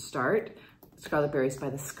Year's start. Scarlet Berries by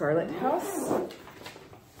the Scarlet House.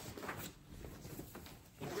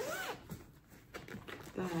 Get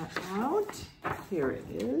that out. Here it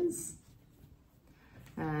is.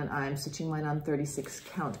 And I'm stitching mine on 36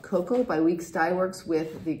 count Cocoa by Weeks Dye Works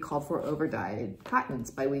with the Called For Overdyed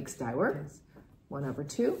Cottons by Weeks Dye Works,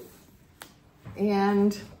 1/2.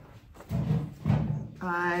 And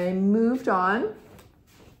I moved on.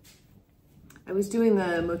 I was doing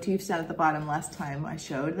the motifs down at the bottom last time I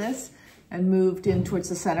showed this, and moved in towards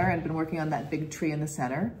the center and been working on that big tree in the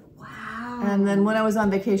center. Wow. And then when I was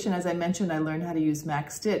on vacation, as I mentioned, I learned how to use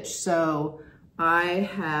Max Stitch. So I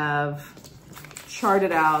have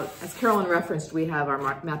charted out, as Carolyn referenced, we have our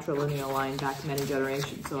matrilineal line back many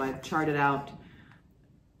generations. So I've charted out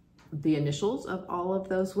the initials of all of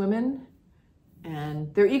those women,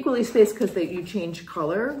 and they're equally spaced because you change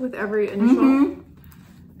color with every initial.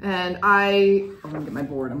 And I'm gonna get my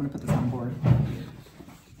board. I'm gonna put this on board.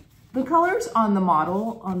 The colors on the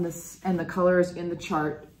model on this and the colors in the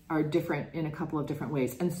chart are different in a couple of different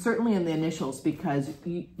ways. And certainly in the initials, because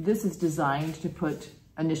this is designed to put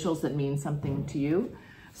initials that mean something to you.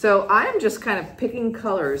 So I'm just kind of picking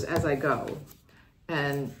colors as I go.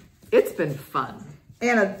 And it's been fun.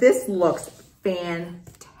 Anna, this looks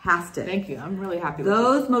fantastic. Thank you. I'm really happy with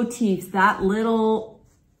those motifs, that little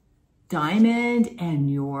diamond and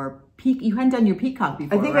your peak. You hadn't done your peacock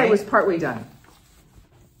before, I think right? I was partway done.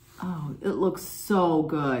 Oh, it looks so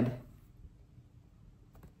good.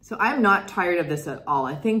 So I'm not tired of this at all.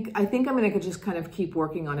 I think I'm going to just kind of keep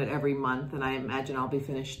working on it every month, and I imagine I'll be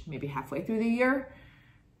finished maybe halfway through the year.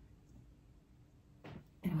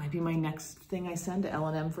 And it might be my next thing I send to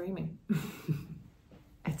L&M Framing.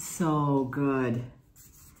 It's so good.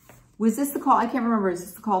 Was this the call? I can't remember. Is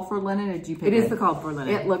this the call for linen, or did you pick it? It is the call for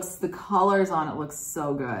linen. It looks, the colors on it look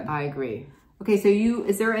so good. I agree. Okay, so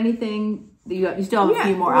is there anything that you still have a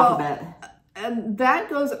few more alphabet? And that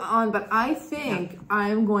goes on, but I think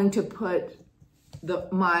I'm going to put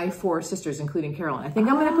my 4 sisters, including Carolyn. I think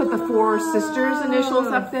I'm going to put the 4 sisters initials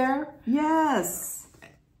up there. Yes.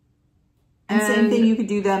 And same thing, you could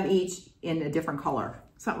do them each in a different color.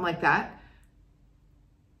 Something like that.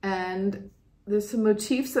 And there's some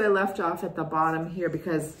motifs that I left off at the bottom here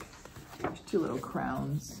because there's 2 little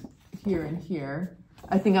crowns here and here.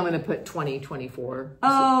 I think I'm going to put 20, 24.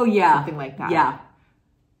 Oh, yeah. Something like that. Yeah.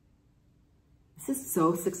 This is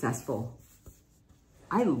so successful.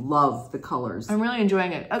 I love the colors. I'm really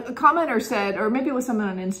enjoying it. A commenter said, or maybe it was someone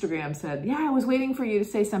on Instagram said, yeah, I was waiting for you to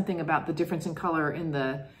say something about the difference in color in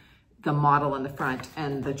the model in the front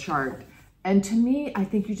and the chart. And to me, I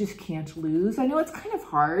think you just can't lose. I know it's kind of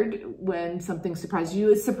hard when something surprises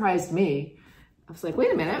you. It surprised me. I was like,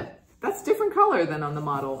 wait a minute, that's different color than on the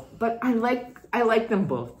model. But I like them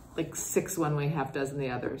both, like 6 one way, half dozen the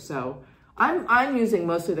other. So I'm using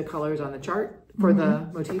mostly the colors on the chart for the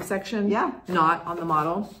motif section. Yeah. Not on the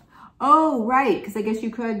model. Oh, right. Because I guess you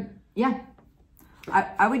could, yeah.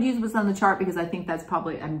 I would use what's on the chart because I think that's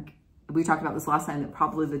probably, we talked about this last time, that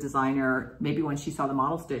probably the designer, maybe when she saw the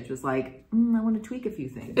model stitch, was like, I want to tweak a few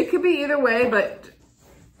things. It could be either way, but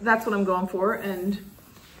that's what I'm going for, and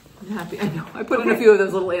I'm happy. I know, I put in a few of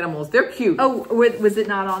those little animals. They're cute. Oh, was it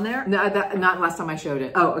not on there? No, not last time I showed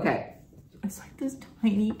it. Oh, okay. It's like this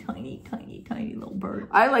tiny, tiny, tiny, tiny little bird.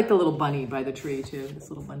 I like the little bunny by the tree too, this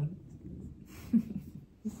little bunny.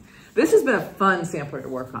 This has been a fun sampler to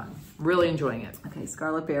work on. Really enjoying it. Okay,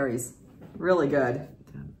 Scarlet Berries. Really good.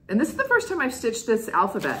 And this is the first time I've stitched this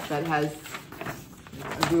alphabet that has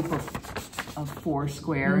a group of 4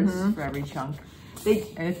 squares for every chunk.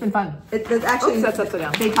 And it's been fun. Actually, oops, that's upside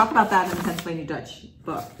down. They talk about that in the Pennsylvania Dutch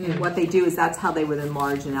book. And what they do is that's how they would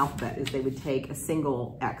enlarge an alphabet, is they would take a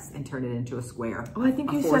single X and turn it into a square. Oh, I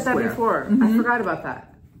think you said that before. I forgot about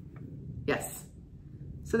that. Yes.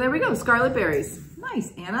 So there we go, Scarlet Berries.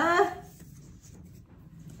 Nice, Anna.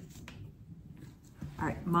 All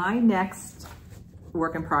right, my next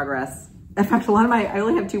work in progress. In fact, I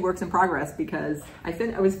only have 2 works in progress because I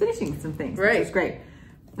was finishing some things, which is great.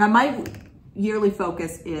 Now my yearly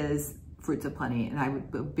focus is Fruits of Plenty,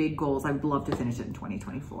 and big goals. I would love to finish it in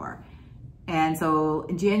 2024. And so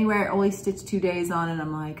in January, I only stitched 2 days on it.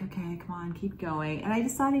 I'm like, okay, come on, keep going. And I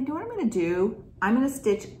decided, you know what I'm going to do? I'm going to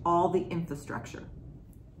stitch all the infrastructure,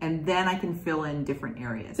 and then I can fill in different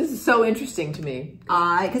areas. This is so interesting to me.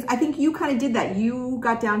 Because I think you kind of did that. You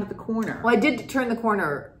got down to the corner. Well, I did turn the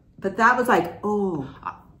corner. But that was like, oh,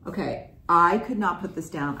 okay. I could not put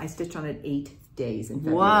this down. I stitched on it 8 days in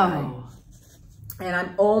February. Wow. And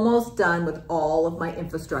I'm almost done with all of my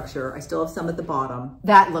infrastructure. I still have some at the bottom.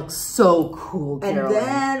 That looks so cool, Carolyn. And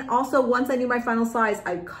then also, once I knew my final size,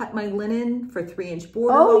 I cut my linen for 3-inch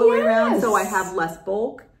border all the way around, so I have less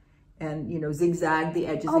bulk and, you know, zigzag the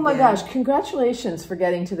edges again. Oh my gosh, congratulations for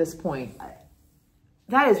getting to this point.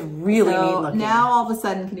 That is really neat looking. Now all of a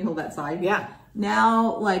sudden, can you hold that side? Yeah.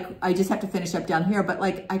 Now, like, I just have to finish up down here, but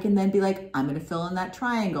like, I can then be like, I'm going to fill in that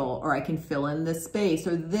triangle, or I can fill in this space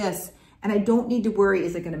or this. And I don't need to worry,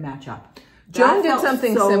 is it going to match up? Joan did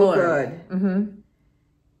something similar. Good.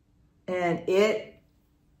 And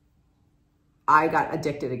I got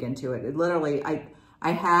addicted again to it. It literally,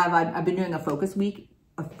 I've been doing a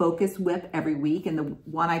focus whip every week. And the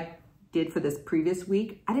one I did for this previous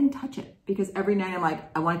week, I didn't touch it because every night I'm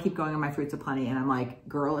like, I want to keep going on my Fruits of Plenty. And I'm like,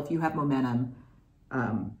 girl, if you have momentum,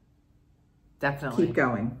 definitely keep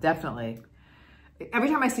going. Definitely. Every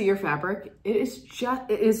time I see your fabric, it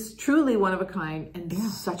is truly one of a kind and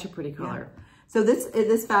such a pretty color. Yeah. So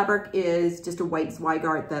this fabric is just a white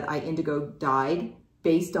Zweigart that I indigo dyed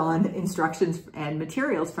based on instructions and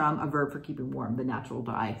materials from A Verb for Keeping Warm, the natural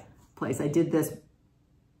dye place. I did this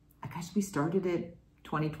I guess we started it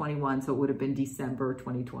 2021, so it would have been December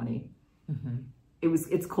 2020.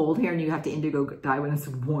 It's cold here and you have to indigo dye when it's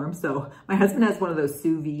warm. So my husband has one of those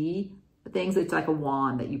sous vide things. It's like a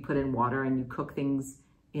wand that you put in water and you cook things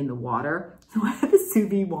in the water. So I have a sous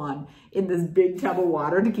vide wand in this big tub of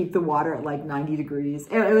water to keep the water at like 90 degrees.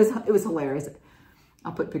 It was hilarious.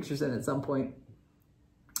 I'll put pictures in at some point.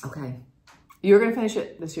 Okay. You're going to finish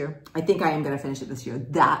it this year. I think I am going to finish it this year.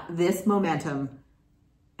 This momentum,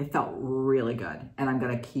 it felt really good. And I'm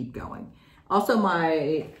going to keep going. Also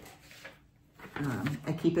I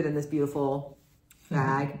keep it in this beautiful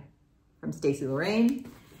bag from Stacey Lorraine.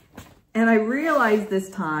 And I realized this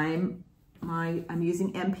time I'm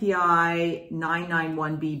using MPI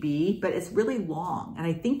 991BB, but it's really long. And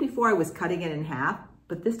I think before I was cutting it in half,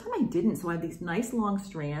 but this time I didn't. So I have these nice long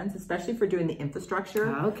strands, especially for doing the infrastructure.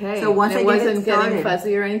 Okay. So once I wasn't get it getting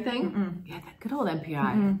fuzzy or anything? Yeah, that good old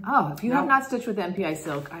MPI. Oh, if you have not stitched with MPI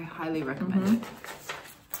silk, I highly recommend it.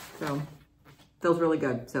 So feels really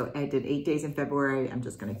good. So I did 8 days in February. I'm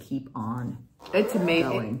just going to keep on. It's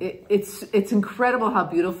amazing. It's incredible how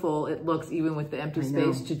beautiful it looks, even with the empty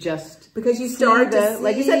space, to just because you start to see,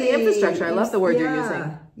 like you said, the infrastructure. I love the word you're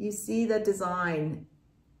using. You see the design,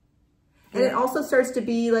 and it also starts to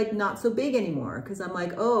be like not so big anymore because I'm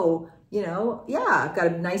like, oh, you know, yeah, I've got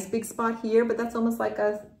a nice big spot here, but that's almost like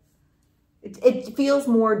it feels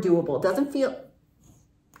more doable.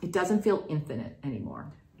 It doesn't feel infinite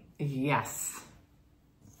anymore. Yes.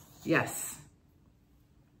 Yes.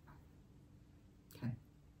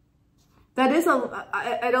 That is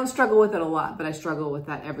I don't struggle with it a lot, but I struggle with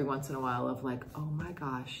that every once in a while of like, oh my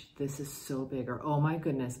gosh, this is so big, or oh my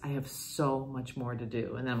goodness, I have so much more to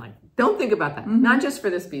do. And then I'm like, don't think about that. Not just for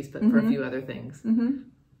this piece, but for a few other things.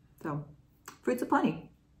 So fruits aplenty.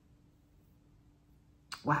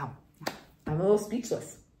 Wow. I'm a little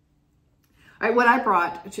speechless. All right, what I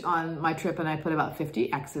brought on my trip, and I put about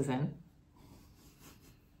 50 X's in.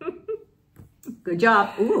 Good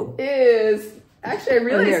job. Ooh. Is... Actually, I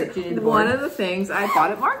realized one of the things I bought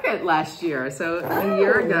at market last year. So a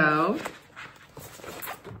year ago,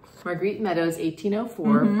 Marguerite Meadows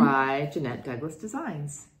 1804 by Jeanette Douglas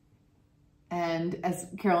Designs. And as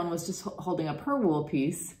Carolyn was just holding up her wool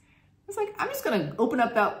piece, I was like, I'm just going to open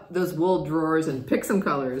up those wool drawers and pick some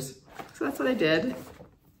colors. So that's what I did.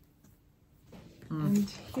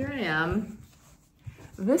 And here I am.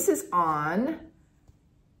 This is on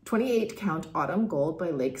 28 count autumn gold by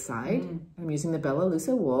Lakeside. I'm using the Bella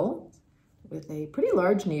Lusa wool with a pretty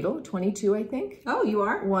large needle, 22 I think. Oh, you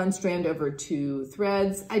are? One strand over 2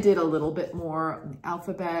 threads. I did a little bit more on the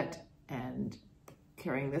alphabet and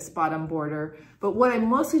carrying this bottom border. But what I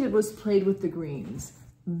mostly did was played with the greens.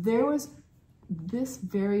 There was this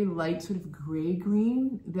very light sort of gray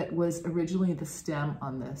green that was originally the stem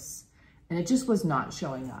on this, and it just was not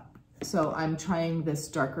showing up. So I'm trying this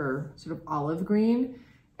darker sort of olive green.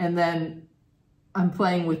 And then I'm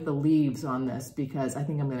playing with the leaves on this because I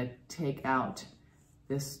think I'm going to take out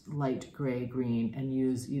this light gray green and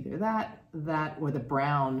use either that, or the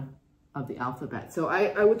brown of the alphabet. So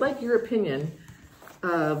I would like your opinion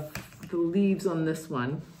of the leaves on this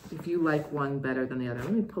one, if you like one better than the other.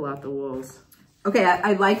 Let me pull out the wools. Okay,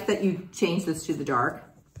 I like that you changed this to the dark.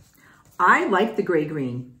 I like the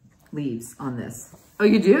gray-green leaves on this. Oh,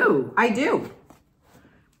 you do? I do.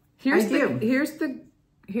 Here's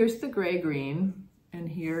the gray green, and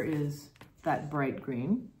here is that bright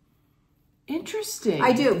green. Interesting.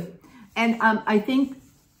 I do. And I think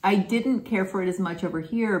I didn't care for it as much over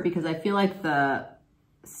here because I feel like the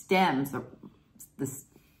stems, branches?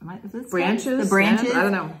 The branches. Stems? I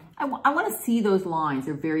don't know. I want to see those lines.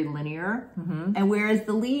 They're very linear. And whereas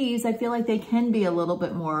the leaves, I feel like they can be a little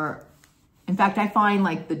bit more, in fact, I find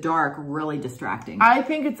like the dark really distracting. I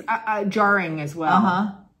think it's jarring as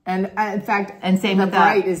well. And in fact, and same the with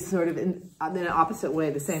bright is sort of in an opposite way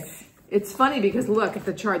the same. It's funny because look at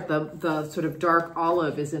the chart, the sort of dark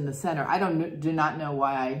olive is in the center. I do not know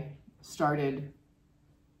why I started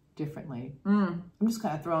differently. I'm just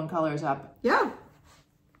kind of throwing colors up. Yeah.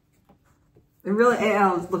 It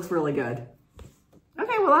looks really good.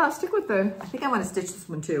 Okay, well, I'll stick with I think I want to stitch this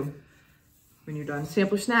one too when you're done.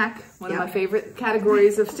 Sampler snack, one of my favorite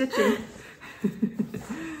categories of stitching.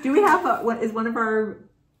 Do we have is one of our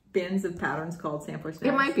bins of patterns called sampler snacks?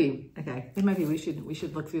 It might be. Okay. It might be. We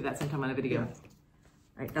should look through that sometime on a video. Yeah. All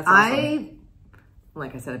right, that's awesome.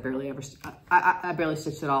 Like I said, I barely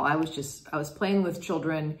stitched at all. I was playing with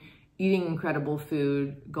children, eating incredible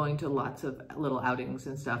food, going to lots of little outings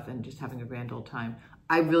and stuff, and just having a grand old time.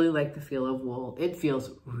 I really like the feel of wool. It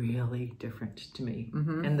feels really different to me.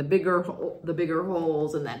 And the bigger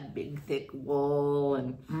holes and that big thick wool,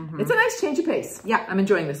 and it's a nice change of pace. Yeah, I'm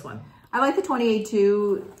enjoying this one. I like the 28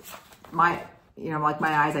 too. Like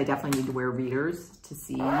my eyes, I definitely need to wear readers to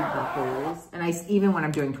see the holes. And even when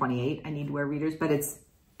I'm doing 28, I need to wear readers, but it's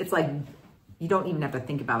like, you don't even have to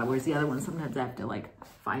think about it. Whereas the other one, sometimes I have to like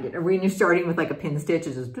find it. Or when you're starting with like a pin stitch,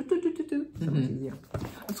 it's just so much easier.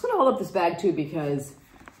 I'm just gonna hold up this bag too, because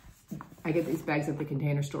I get these bags at the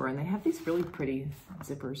Container Store and they have these really pretty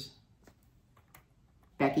zippers.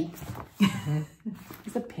 Becky.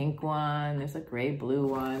 There's a pink one, there's a gray blue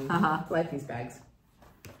one. I like these bags.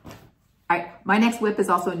 My next whip is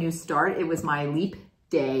also a new start. It was my Leap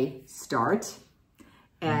Day start.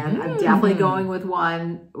 And I'm definitely going with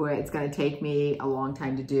one where it's going to take me a long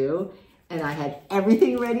time to do. And I had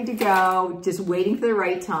everything ready to go, just waiting for the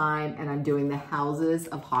right time. And I'm doing the Houses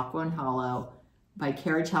of Hawthorne Hollow by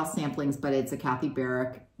Carriage House Samplings, but it's a Kathy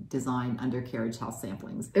Barrick design under Carriage House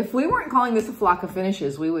Samplings. If we weren't calling this a flock of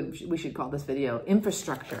finishes, we should call this video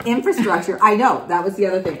Infrastructure. Infrastructure. I know, that was the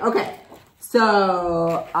other thing. Okay,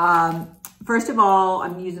 so first of all,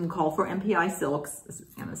 I'm using Call for MPI silks. This is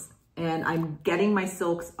Anna's. And I'm getting my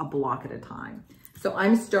silks a block at a time. So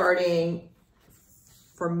I'm starting,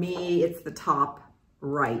 for me, it's the top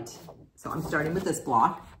right. So I'm starting with this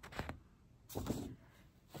block.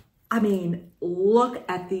 I mean, look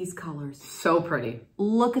at these colors. So pretty.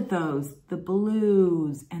 Look at those, the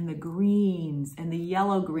blues and the greens and the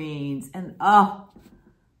yellow greens. And oh,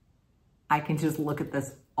 I can just look at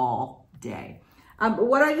this all day.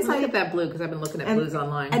 What I decided, look at that blue, because I've been looking at blues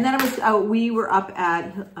online. And then we were up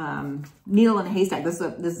at Needle in a Haystack. This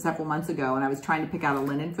is several months ago, and I was trying to pick out a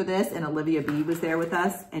linen for this, and Olivia B was there with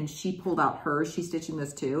us, and she pulled out hers. She's stitching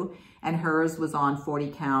this too, and hers was on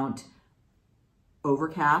 40 count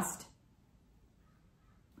overcast,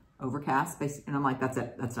 and I'm like, that's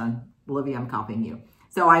it, that's done. Olivia, I'm copying you.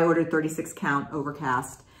 So I ordered 36 count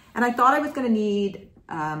overcast, and I thought I was going to need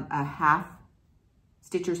a half.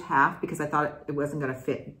 Stitcher's half, because I thought it wasn't going to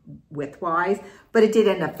fit width-wise, but it did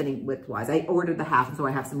end up fitting width-wise. I ordered the half, so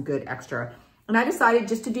I have some good extra. And I decided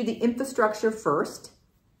just to do the infrastructure first,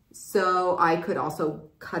 so I could also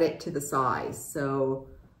cut it to the size. So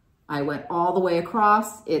I went all the way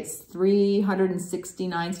across. It's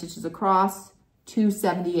 369 stitches across,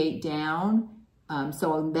 278 down,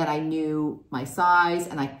 so that I knew my size,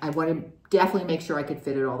 and I wanted to definitely make sure I could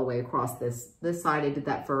fit it all the way across this side. I did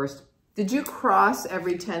that first. Did you cross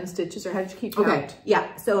every 10 stitches, or how did you keep count? Okay,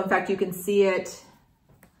 yeah. So in fact, you can see it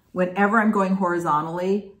whenever I'm going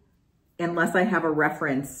horizontally, unless I have a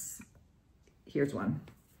reference. Here's one.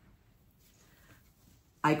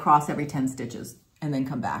 I cross every 10 stitches and then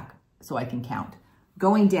come back so I can count.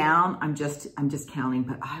 Going down, I'm just counting,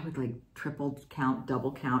 but I would like triple count,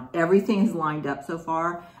 double count. Everything's lined up so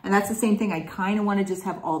far. And that's the same thing. I kind of want to just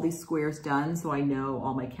have all these squares done so I know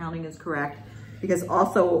all my counting is correct, because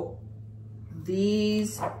also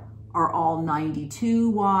these are all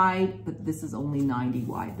 92 wide, but this is only 90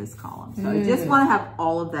 wide, this column. So I just want to have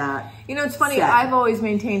all of that. You know, it's funny, set. I've always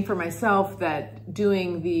maintained for myself that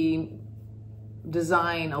doing the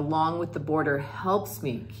design along with the border helps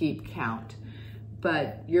me keep count.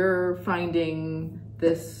 But you're finding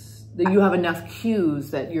this, that you have enough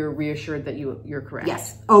cues that you're reassured that you're correct.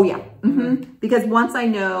 Yes. Oh yeah. Because once I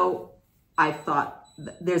know, I thought,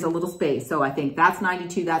 there's a little space. So I think that's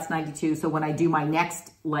 92, that's 92. So when I do my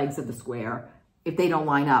next legs of the square, if they don't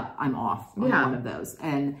line up, I'm off on one of those.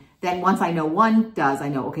 And then once I know one does, I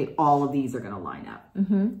know, okay, all of these are going to line up.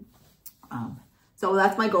 So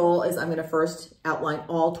that's my goal, is I'm going to first outline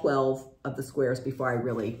all 12 of the squares before I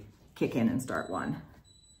really kick in and start one.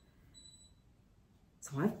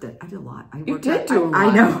 So I did a lot. You did do a lot.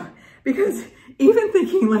 I know. Because even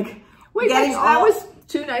thinking like, wait, that was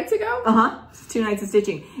 2 nights ago? 2 nights of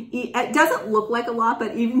stitching. It doesn't look like a lot,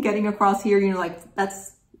 but even getting across here, you know, like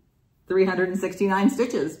that's 369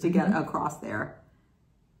 stitches to get across there.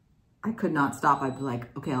 I could not stop. I'd be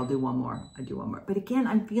like, okay, I'll do one more. I do one more. But again,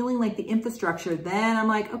 I'm feeling like the infrastructure. Then I'm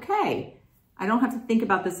like, okay, I don't have to think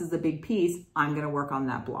about this as a big piece. I'm going to work on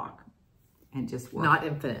that block and just work. Not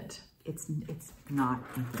infinite. It's not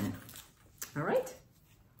infinite. All right.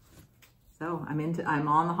 So I'm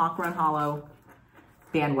on the Hawthorne Hollow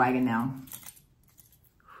bandwagon now.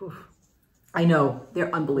 Whew. I know,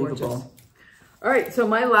 they're unbelievable. Gorgeous. All right, so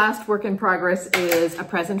my last work in progress is a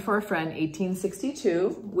present for a friend, 1862,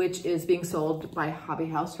 which is being sold by Hobby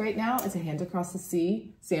House right now as a Hands Across the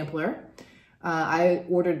Sea sampler. I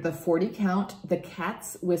ordered the 40 count, The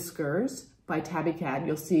Cat's Whiskers by Tabby Cad.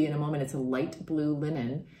 You'll see in a moment, it's a light blue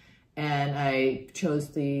linen. and I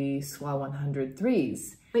chose the SWA 100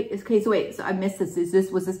 threes. Wait, okay, so I missed this.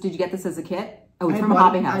 Did you get this as a kit? Oh, it's from a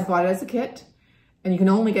hobby house. I bought it as a kit, and you can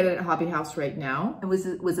only get it at Hobby House right now. And was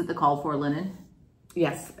it the called for linen?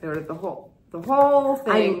 Yes, I ordered the whole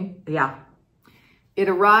thing. Yeah. It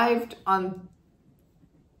arrived on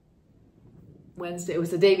Wednesday. It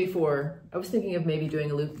was the day before. I was thinking of maybe doing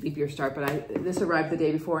a leap year start, but this arrived the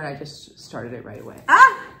day before, and I just started it right away.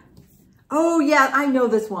 Ah! Oh yeah, I know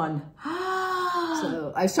this one.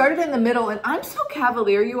 So I started in the middle, and I'm so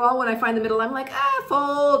cavalier, you all. When I find the middle, I'm like,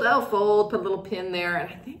 fold, I'll fold, put a little pin there, and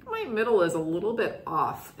I think my middle is a little bit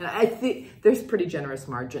off. And I think there's pretty generous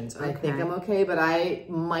margins. Okay. I think I'm okay, but I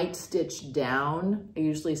might stitch down. I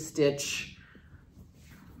usually stitch.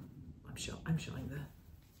 I'm showing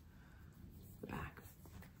the back.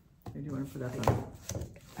 Maybe you want to put that on.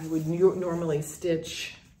 I would normally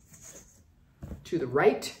stitch to the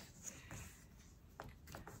right.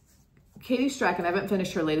 Katie Strachan, I haven't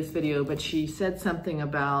finished her latest video, but she said something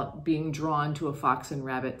about being drawn to a fox and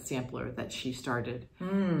rabbit sampler that she started.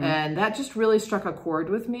 And that just really struck a chord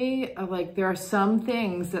with me. Like, there are some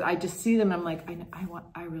things that I just see them and I'm like,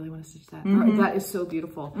 I really want to stitch that. That is so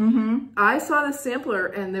beautiful. I saw the sampler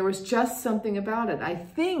and there was just something about it. I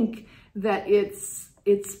think that it's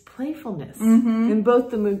playfulness in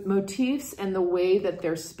both the motifs and the way that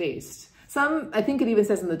they're spaced. I think it even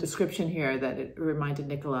says in the description here that it reminded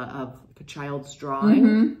Nicola of a child's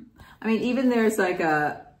drawing. I mean, even there's like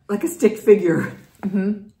a stick figure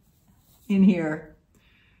in here.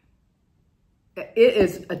 It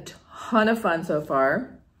is a ton of fun so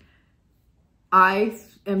far. I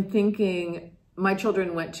am thinking, my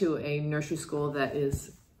children went to a nursery school that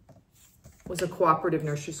was a cooperative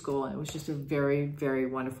nursery school, and it was just a very, very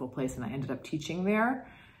wonderful place, and I ended up teaching there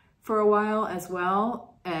for a while as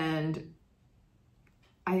well. And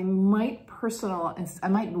I might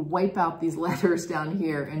wipe out these letters down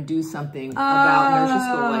here and do something about nursery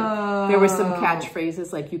school. Like, there were some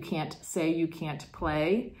catchphrases like, you can't say, you can't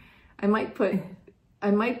play. I might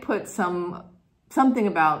put something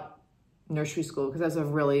about nursery school, because that's a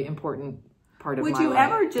really important part of my life. Would you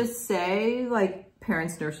ever just say like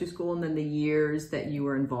parents' nursery school and then the years that you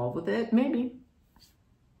were involved with it? Maybe.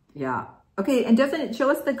 Yeah. Okay, and doesn't it show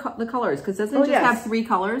us the colors? Because doesn't it just have 3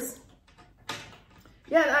 colors?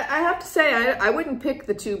 Yeah, I have to say, I wouldn't pick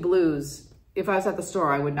the 2 blues. If I was at the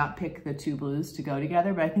store, I would not pick the 2 blues to go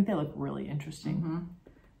together, but I think they look really interesting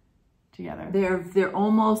together. They're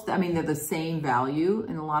almost, I mean, they're the same value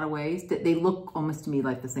in a lot of ways. They look almost to me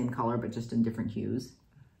like the same color, but just in different hues.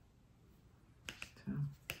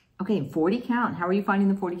 Okay, 40 count. How are you finding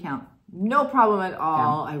the 40 count? No problem at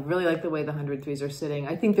all. Yeah. I really like the way the 103s are sitting.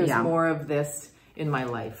 I think there's more of this in my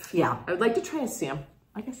life. Yeah. I would like to try a sample.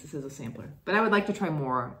 I guess this is a sampler, but I would like to try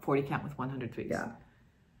more 40 count with 103s. Yeah.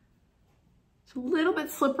 It's a little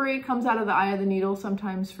bit slippery. It comes out of the eye of the needle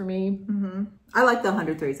sometimes for me. I like the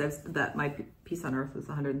 103s. My piece on earth was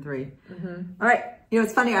 103. All right. You know,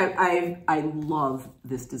 it's funny. I love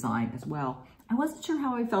this design as well. I wasn't sure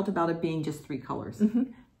how I felt about it being just 3 colors.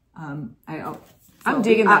 I'm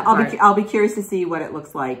digging that part. I'll be curious to see what it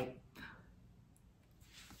looks like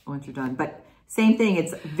once you're done. But same thing.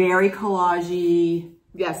 It's very collage-y.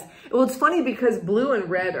 Yes. Well, it's funny because blue and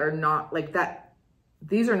red are not like that.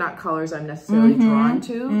 These are not colors I'm necessarily drawn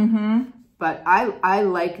to. But I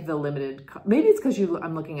like the limited. Maybe it's because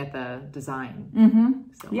I'm looking at the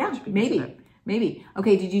design. So yeah, maybe.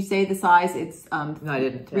 Okay. Did you say the size? It's no, I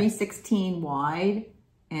didn't. 316 wide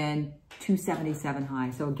and 277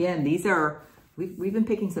 high. So again, these are we've been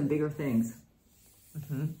picking some bigger things.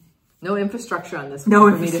 No infrastructure on this one. No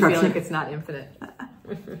for me to feel like it's not infinite.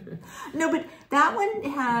 No, but that one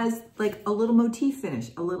has like a little motif finish.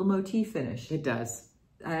 It does.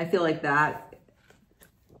 And I feel like that.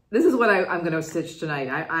 This is what I'm going to stitch tonight.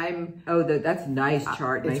 That's nice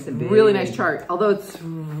chart. Nice and big. Really nice chart. Although it's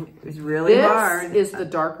really hard. This is the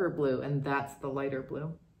darker blue and that's the lighter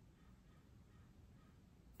blue.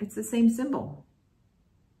 It's the same symbol.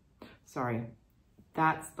 Sorry.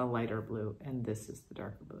 That's the lighter blue and this is the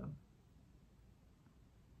darker blue.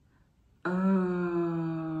 Oh.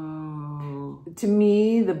 To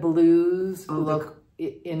me, the blues look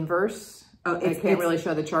inverse. Oh, I can't really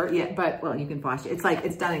show the chart. Yeah, but well, you can flash it. It's like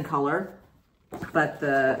it's done in color, but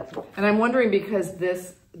and I'm wondering because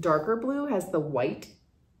this darker blue has the white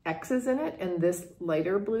X's in it, and this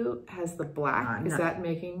lighter blue has the black. Is that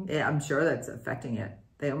making? Yeah, I'm sure that's affecting it.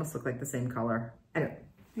 They almost look like the same color. Anyway,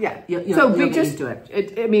 yeah. So we just do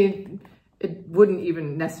it. I mean, it wouldn't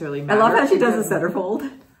even necessarily matter. I love how she does a centerfold.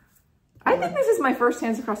 I think this is my first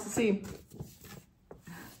Hands Across the Sea.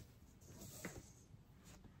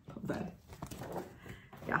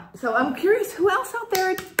 Yeah. So I'm curious who else out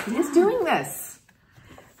there is doing this.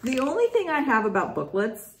 The only thing I have about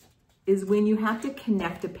booklets is when you have to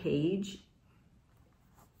connect a page,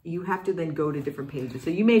 you have to then go to different pages. So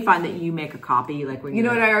you may find that you make a copy, like when you know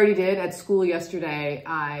what I already did at school yesterday.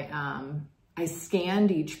 I scanned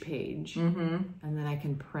each page, and then I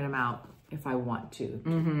can print them out if I want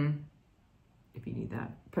to. If you need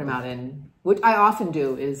that, print them out in. What I often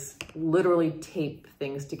do is literally tape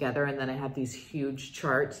things together, and then I have these huge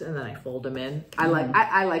charts, and then I fold them in. I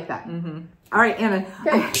like that. All right, Anna.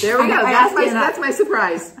 Okay, there we go. That's my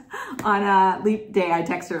surprise. On Leap Day, I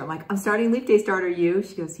text her. I'm like, I'm starting Leap Day. Start, are you?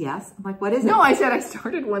 She goes, yes. I'm like, what is it? No, I said I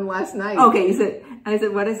started one last night. Okay, you said. And I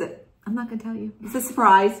said, what is it? I'm not gonna tell you. It's a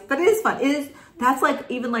surprise, but it is fun. It is. That's like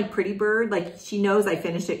even like Pretty Bird. Like she knows I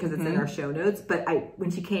finished it because it's in our show notes. But when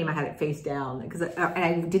she came, I had it face down because and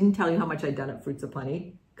I didn't tell you how much I'd done at Fruits of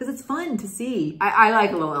Plenty because it's fun to see. I like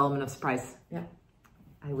a little element of surprise. Yeah,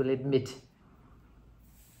 I will admit.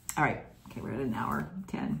 All right. Okay, we're at an hour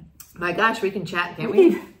 10. My gosh, we can chat, can't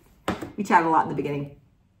we? We chat a lot in the beginning,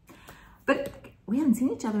 but we haven't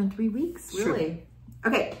seen each other in 3 weeks. Really?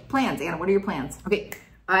 Sure. Okay, plans, Anna. What are your plans? Okay.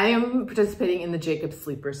 I am participating in the Jacob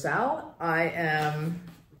Sleeper Sale. I am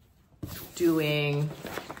doing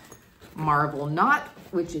Marble Knot,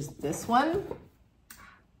 which is this one.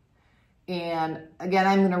 And again,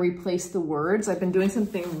 I'm going to replace the words. I've been doing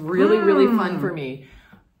something really, really fun for me.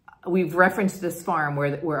 We've referenced this farm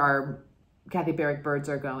where our Kathy Barrick birds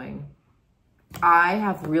are going. I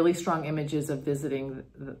have really strong images of visiting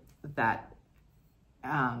that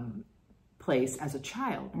place as a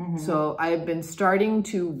child. So I've been starting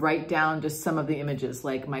to write down just some of the images.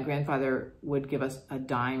 Like my grandfather would give us a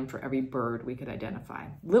dime for every bird we could identify.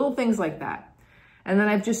 Little things like that. And then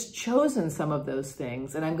I've just chosen some of those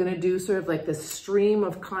things, and I'm going to do sort of like this stream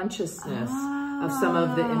of consciousness of some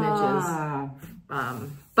of the images.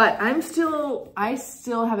 But I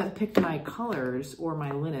still haven't picked my colors or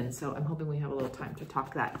my linen, so I'm hoping we have a little time to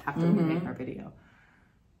talk that after we make our video.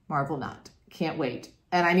 Marble Knot. Can't wait.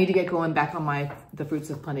 And I need to get going back on the Fruits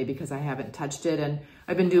of Plenty because I haven't touched it. And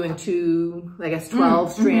I've been doing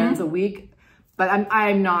 12 strands a week, but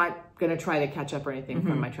I'm not going to try to catch up or anything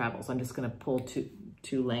from my travels. I'm just going to pull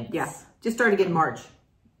two lengths. Yeah. Just start again in March.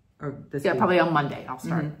 Or this week. Probably on Monday I'll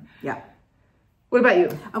start. Yeah. What about you?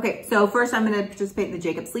 Okay, so first I'm going to participate in the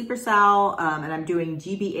Jacob Sleeper Sale, and I'm doing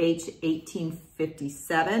GBH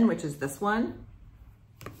 1857, which is this one.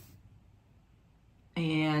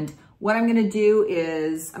 And what I'm going to do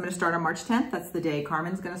is I'm going to start on March 10th. That's the day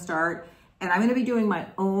Carmen's going to start. And I'm going to be doing my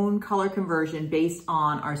own color conversion based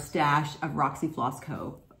on our stash of Roxy Floss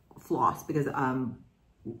because I'm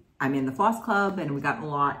in the Floss Club and we've gotten a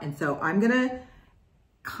lot. And so I'm going to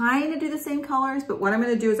kind of do the same colors, but what I'm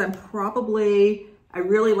going to do is I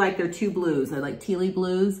really like their 2 blues. I like tealy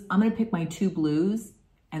blues. I'm going to pick my 2 blues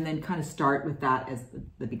and then kind of start with that as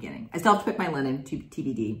the beginning. I still have to pick my linen,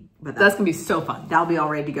 TBD, but that's going to be so fun. That'll be all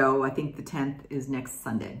ready to go. I think the 10th is next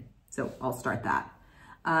Sunday. So I'll start that.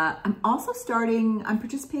 I'm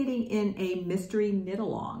participating in a mystery knit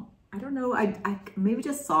along. I don't know, I maybe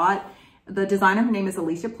just saw it. The designer, her name is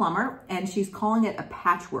Alicia Plummer, and she's calling it a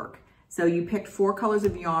patchwork. So you picked 4 colors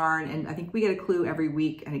of yarn, and I think we get a clue every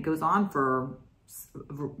week, and it goes on for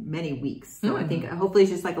many weeks. So I think hopefully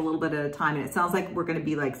it's just like a little bit at a time, and it sounds like we're going to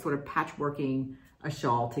be like sort of patchworking a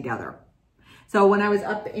shawl together. So when I was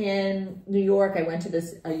up in New York, I went to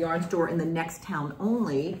a yarn store in the next town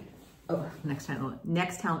over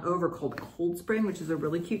called Cold Spring, which is a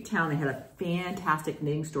really cute town. They had a fantastic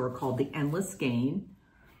knitting store called the Endless Skein,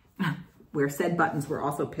 where said buttons were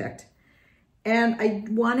also picked.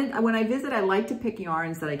 And when I visit, I like to pick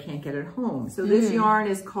yarns that I can't get at home. So this yarn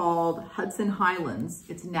is called Hudson Highlands.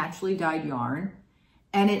 It's naturally dyed yarn.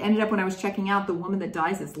 And it ended up, when I was checking out, the woman that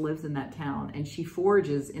dyes this lives in that town. And she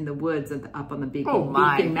forages in the woods up on the Beacon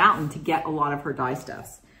Mountain to get a lot of her dye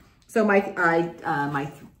stuffs. So my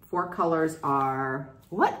 4 colors are...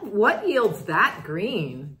 What yields that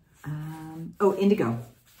green? Indigo.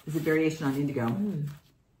 There's a variation on indigo. And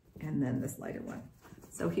then this lighter one.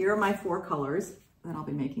 So here are my 4 colors that I'll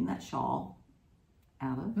be making that shawl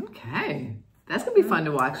out of. Okay. That's going to be fun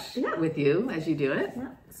to watch with you as you do it. Yeah.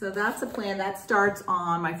 So that's a plan. That starts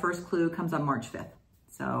on, my first clue comes on March 5th.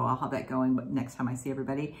 So I'll have that going next time I see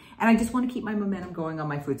everybody. And I just want to keep my momentum going on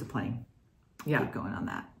my Fruits of Plenty. Yeah. Keep going on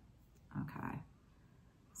that. Okay.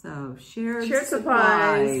 So shared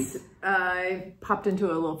supplies. I popped into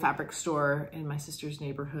a little fabric store in my sister's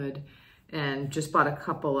neighborhood and just bought a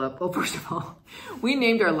couple of, well, first of all, we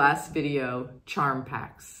named our last video Charm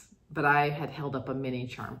Packs, but I had held up a mini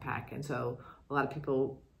charm pack. And so a lot of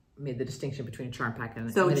people made the distinction between a charm pack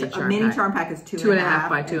and a mini charm pack is 2.5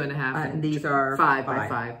 by 2.5, and these are 5 by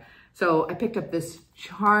 5. So I picked up this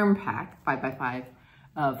charm pack 5 by 5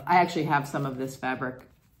 of. I actually have some of this fabric.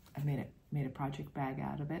 I made a project bag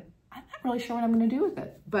out of it. I'm not really sure what I'm going to do with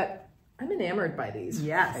it, but I'm enamored by these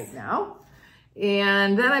right now.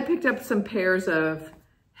 And then I picked up some pairs of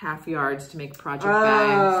half yards to make project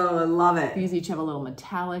bags. Oh, I love it. These each have a little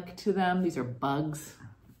metallic to them. These are bugs.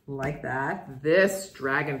 Like that. This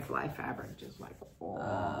dragonfly fabric is like,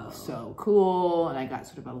 oh, so cool. And I got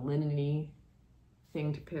sort of a linen-y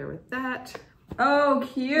thing to pair with that. Oh,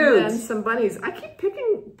 cute. And some bunnies. I keep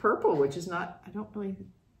picking purple, which is not, I don't really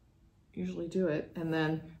usually do it. And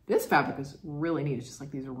then this fabric is really neat. It's just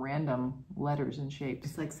like these random letters and shapes.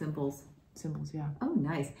 It's like symbols. Symbols, yeah. Oh,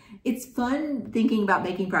 nice. It's fun thinking about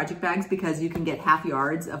making project bags because you can get half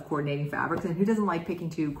yards of coordinating fabrics, and who doesn't like picking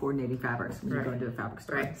 2 coordinating fabrics when you go into a fabric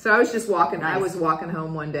store? Right. So I was just walking, I was walking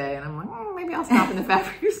home one day and I'm like, oh, maybe I'll stop in the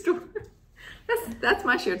fabric store. That's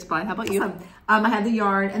my shared spot. How about you? I have the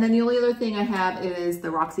yarn, and then the only other thing I have is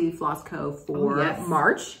the Roxy Floss Co. for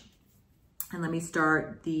March. And let me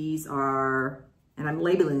start. These are, and I'm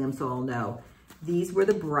labeling them so I'll know. These were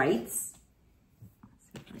the brights. Let's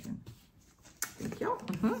see if I can. Thank you.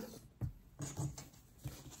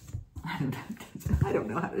 I don't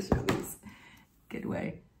know how to show these. Good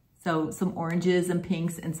way. So some oranges and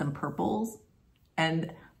pinks and some purples.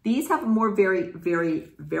 And these have more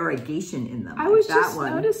variegation in them. I was just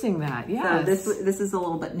noticing that, yeah. So this is a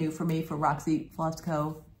little bit new for me for Roxy Floss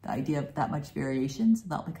Co. The idea of that much variation. So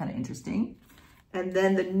that'll be kind of interesting. And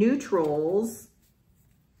then the neutrals,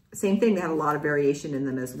 same thing. They have a lot of variation in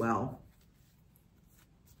them as well.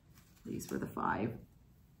 These were the 5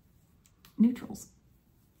 neutrals.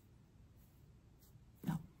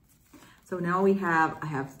 No. So now I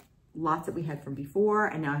have lots that we had from before,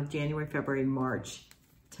 and now I have January, February, March,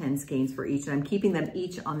 10 skeins for each. And I'm keeping them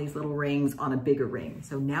each on these little rings on a bigger ring.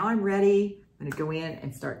 So now I'm ready. I'm gonna go in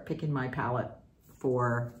and start picking my palette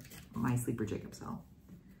for my Sleeper Jacob cell.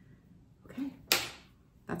 Okay,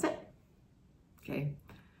 that's it. Okay.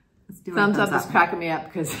 Thumbs up is cracking me up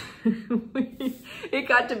because it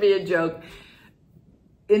got to be a joke.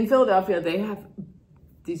 In Philadelphia, they have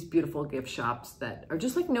these beautiful gift shops that are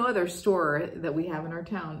just like no other store that we have in our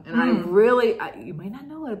town. And you might not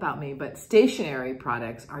know it about me, but stationery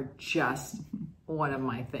products are just one of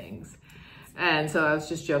my things. And so I was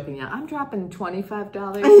just joking, yeah, I'm dropping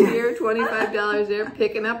 $25 here, $25 there,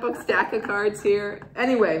 picking up a stack of cards here.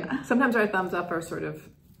 Anyway, sometimes our thumbs up are sort of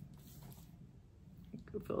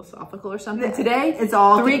philosophical or something. Today, it's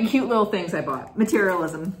all 3 cute little things I bought.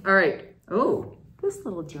 Materialism. All right. Oh, this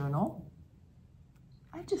little journal.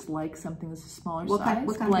 I just like something that's a smaller size.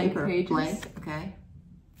 What kind blank of paper? Pages. Blank, okay.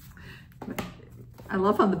 I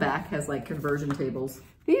love how the back has like conversion tables.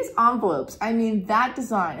 These envelopes, I mean, that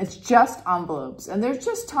design, it's just envelopes. And there's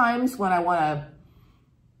just times when I want to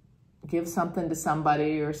give something to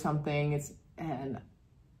somebody or something. And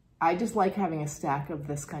I just like having a stack of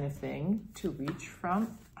this kind of thing to reach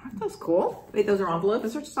from. Aren't those cool? Wait, those are envelopes?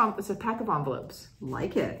 Those are just, it's a pack of envelopes.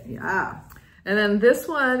 Like it, yeah. And then this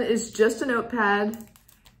one is just a notepad,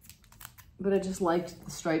 but I just liked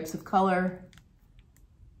the stripes of color.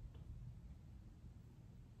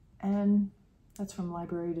 And that's from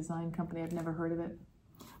Library Design Company. I've never heard of it.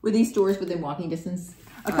 Were these stores within walking distance?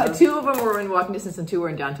 2 of them were in walking distance and 2 were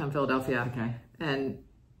in downtown Philadelphia. Okay. And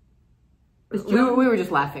we were just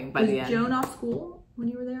laughing by the end. Was Joan off school when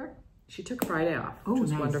you were there? She took Friday off, which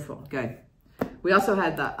was wonderful. Good. We also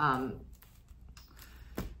had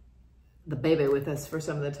the baby with us for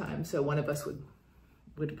some of the time. So one of us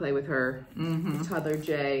would play with her, toddler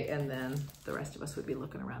Jay, and then the rest of us would be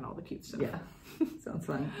looking around all the cute stuff. Yeah, sounds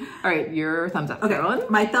fun. All right, your thumbs up, okay. Carolyn.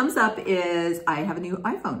 My thumbs up is I have a new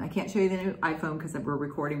iPhone. I can't show you the new iPhone because we're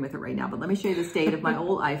recording with it right now, but let me show you the state of my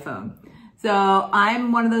old iPhone. So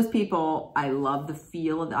I'm one of those people, I love the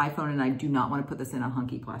feel of the iPhone and I do not want to put this in a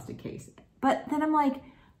hunky plastic case. But then I'm like,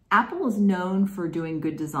 Apple is known for doing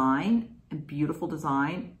good design and beautiful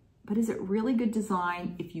design, but is it really good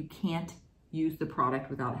design if you can't use the product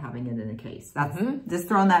without having it in a case? That's just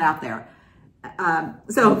throwing that out there.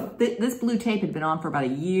 So this blue tape had been on for about a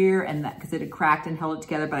year, and that because it had cracked and held it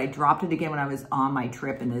together, but I dropped it again when I was on my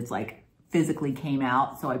trip and it's like physically came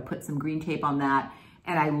out. So I put some green tape on that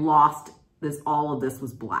and I lost this, all of this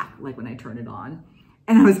was black, like when I turned it on.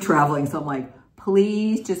 And I was traveling, so I'm like,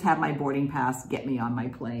 please just have my boarding pass get me on my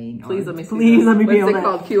plane. Please let me see. Please let me be able to. What's it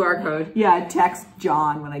called? QR code. Yeah, text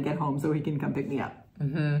John when I get home so he can come pick me up.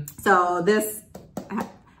 So this,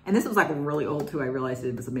 and this was like really old too. I realized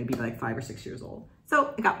it was maybe like 5 or 6 years old.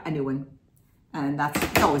 So I got a new one, and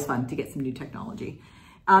it's always fun to get some new technology.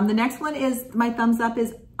 The next one is, my thumbs up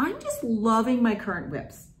is, I'm just loving my current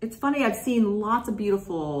whips. It's funny, I've seen lots of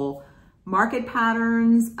beautiful market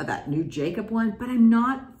patterns, that new Jacob one, but I'm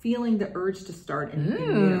not feeling the urge to start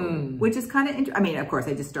anything new, which is kind of interesting. I mean, of course,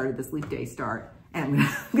 I just started this leaf day start, and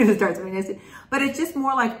I'm gonna start something else. But it's just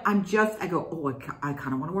more like, I go, oh, I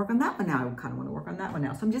kind of want to work on that one now. I kind of want to work on that one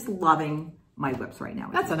now. So I'm just loving my whips right now.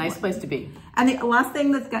 That's a nice place to be. And the last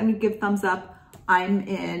thing that's got me to give thumbs up,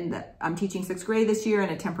 I'm teaching 6th grade this year in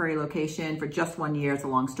a temporary location for just 1 year. It's a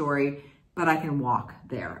long story, but I can walk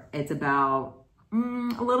there. It's about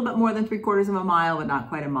a little bit more than 3/4 of a mile, but not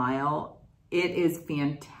quite a mile. It is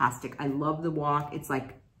fantastic. I love the walk. It's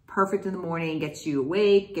like perfect in the morning, gets you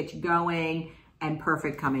awake, gets you going, and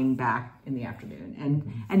perfect coming back in the afternoon.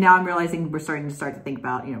 And now I'm realizing we're starting to think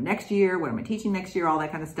about, you know, next year, what am I teaching next year, all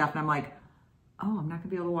that kind of stuff. And I'm like, oh, I'm not gonna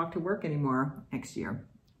be able to walk to work anymore next year.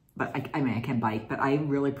 But I mean, I can bike, but I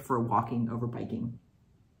really prefer walking over biking.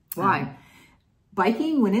 Why?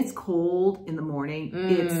 Biking, when it's cold in the morning,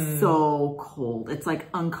 it's so cold. It's like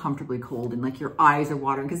uncomfortably cold, and like your eyes are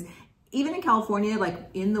watering. Because even in California, like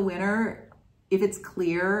in the winter, if it's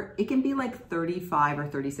clear, it can be like 35 or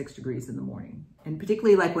 36 degrees in the morning. And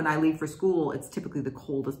particularly like when I leave for school, it's typically the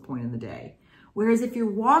coldest point in the day. Whereas if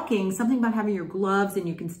you're walking, something about having your gloves and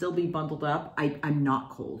you can still be bundled up, I'm not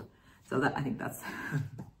cold. So I think that's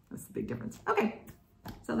that's the big difference. Okay,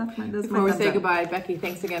 so that's my Before we say goodbye, Becky,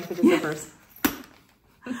 thanks again for the zippers.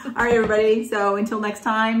 All right, everybody. So until next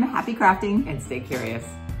time, happy crafting. And stay curious.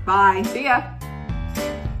 Bye. See ya.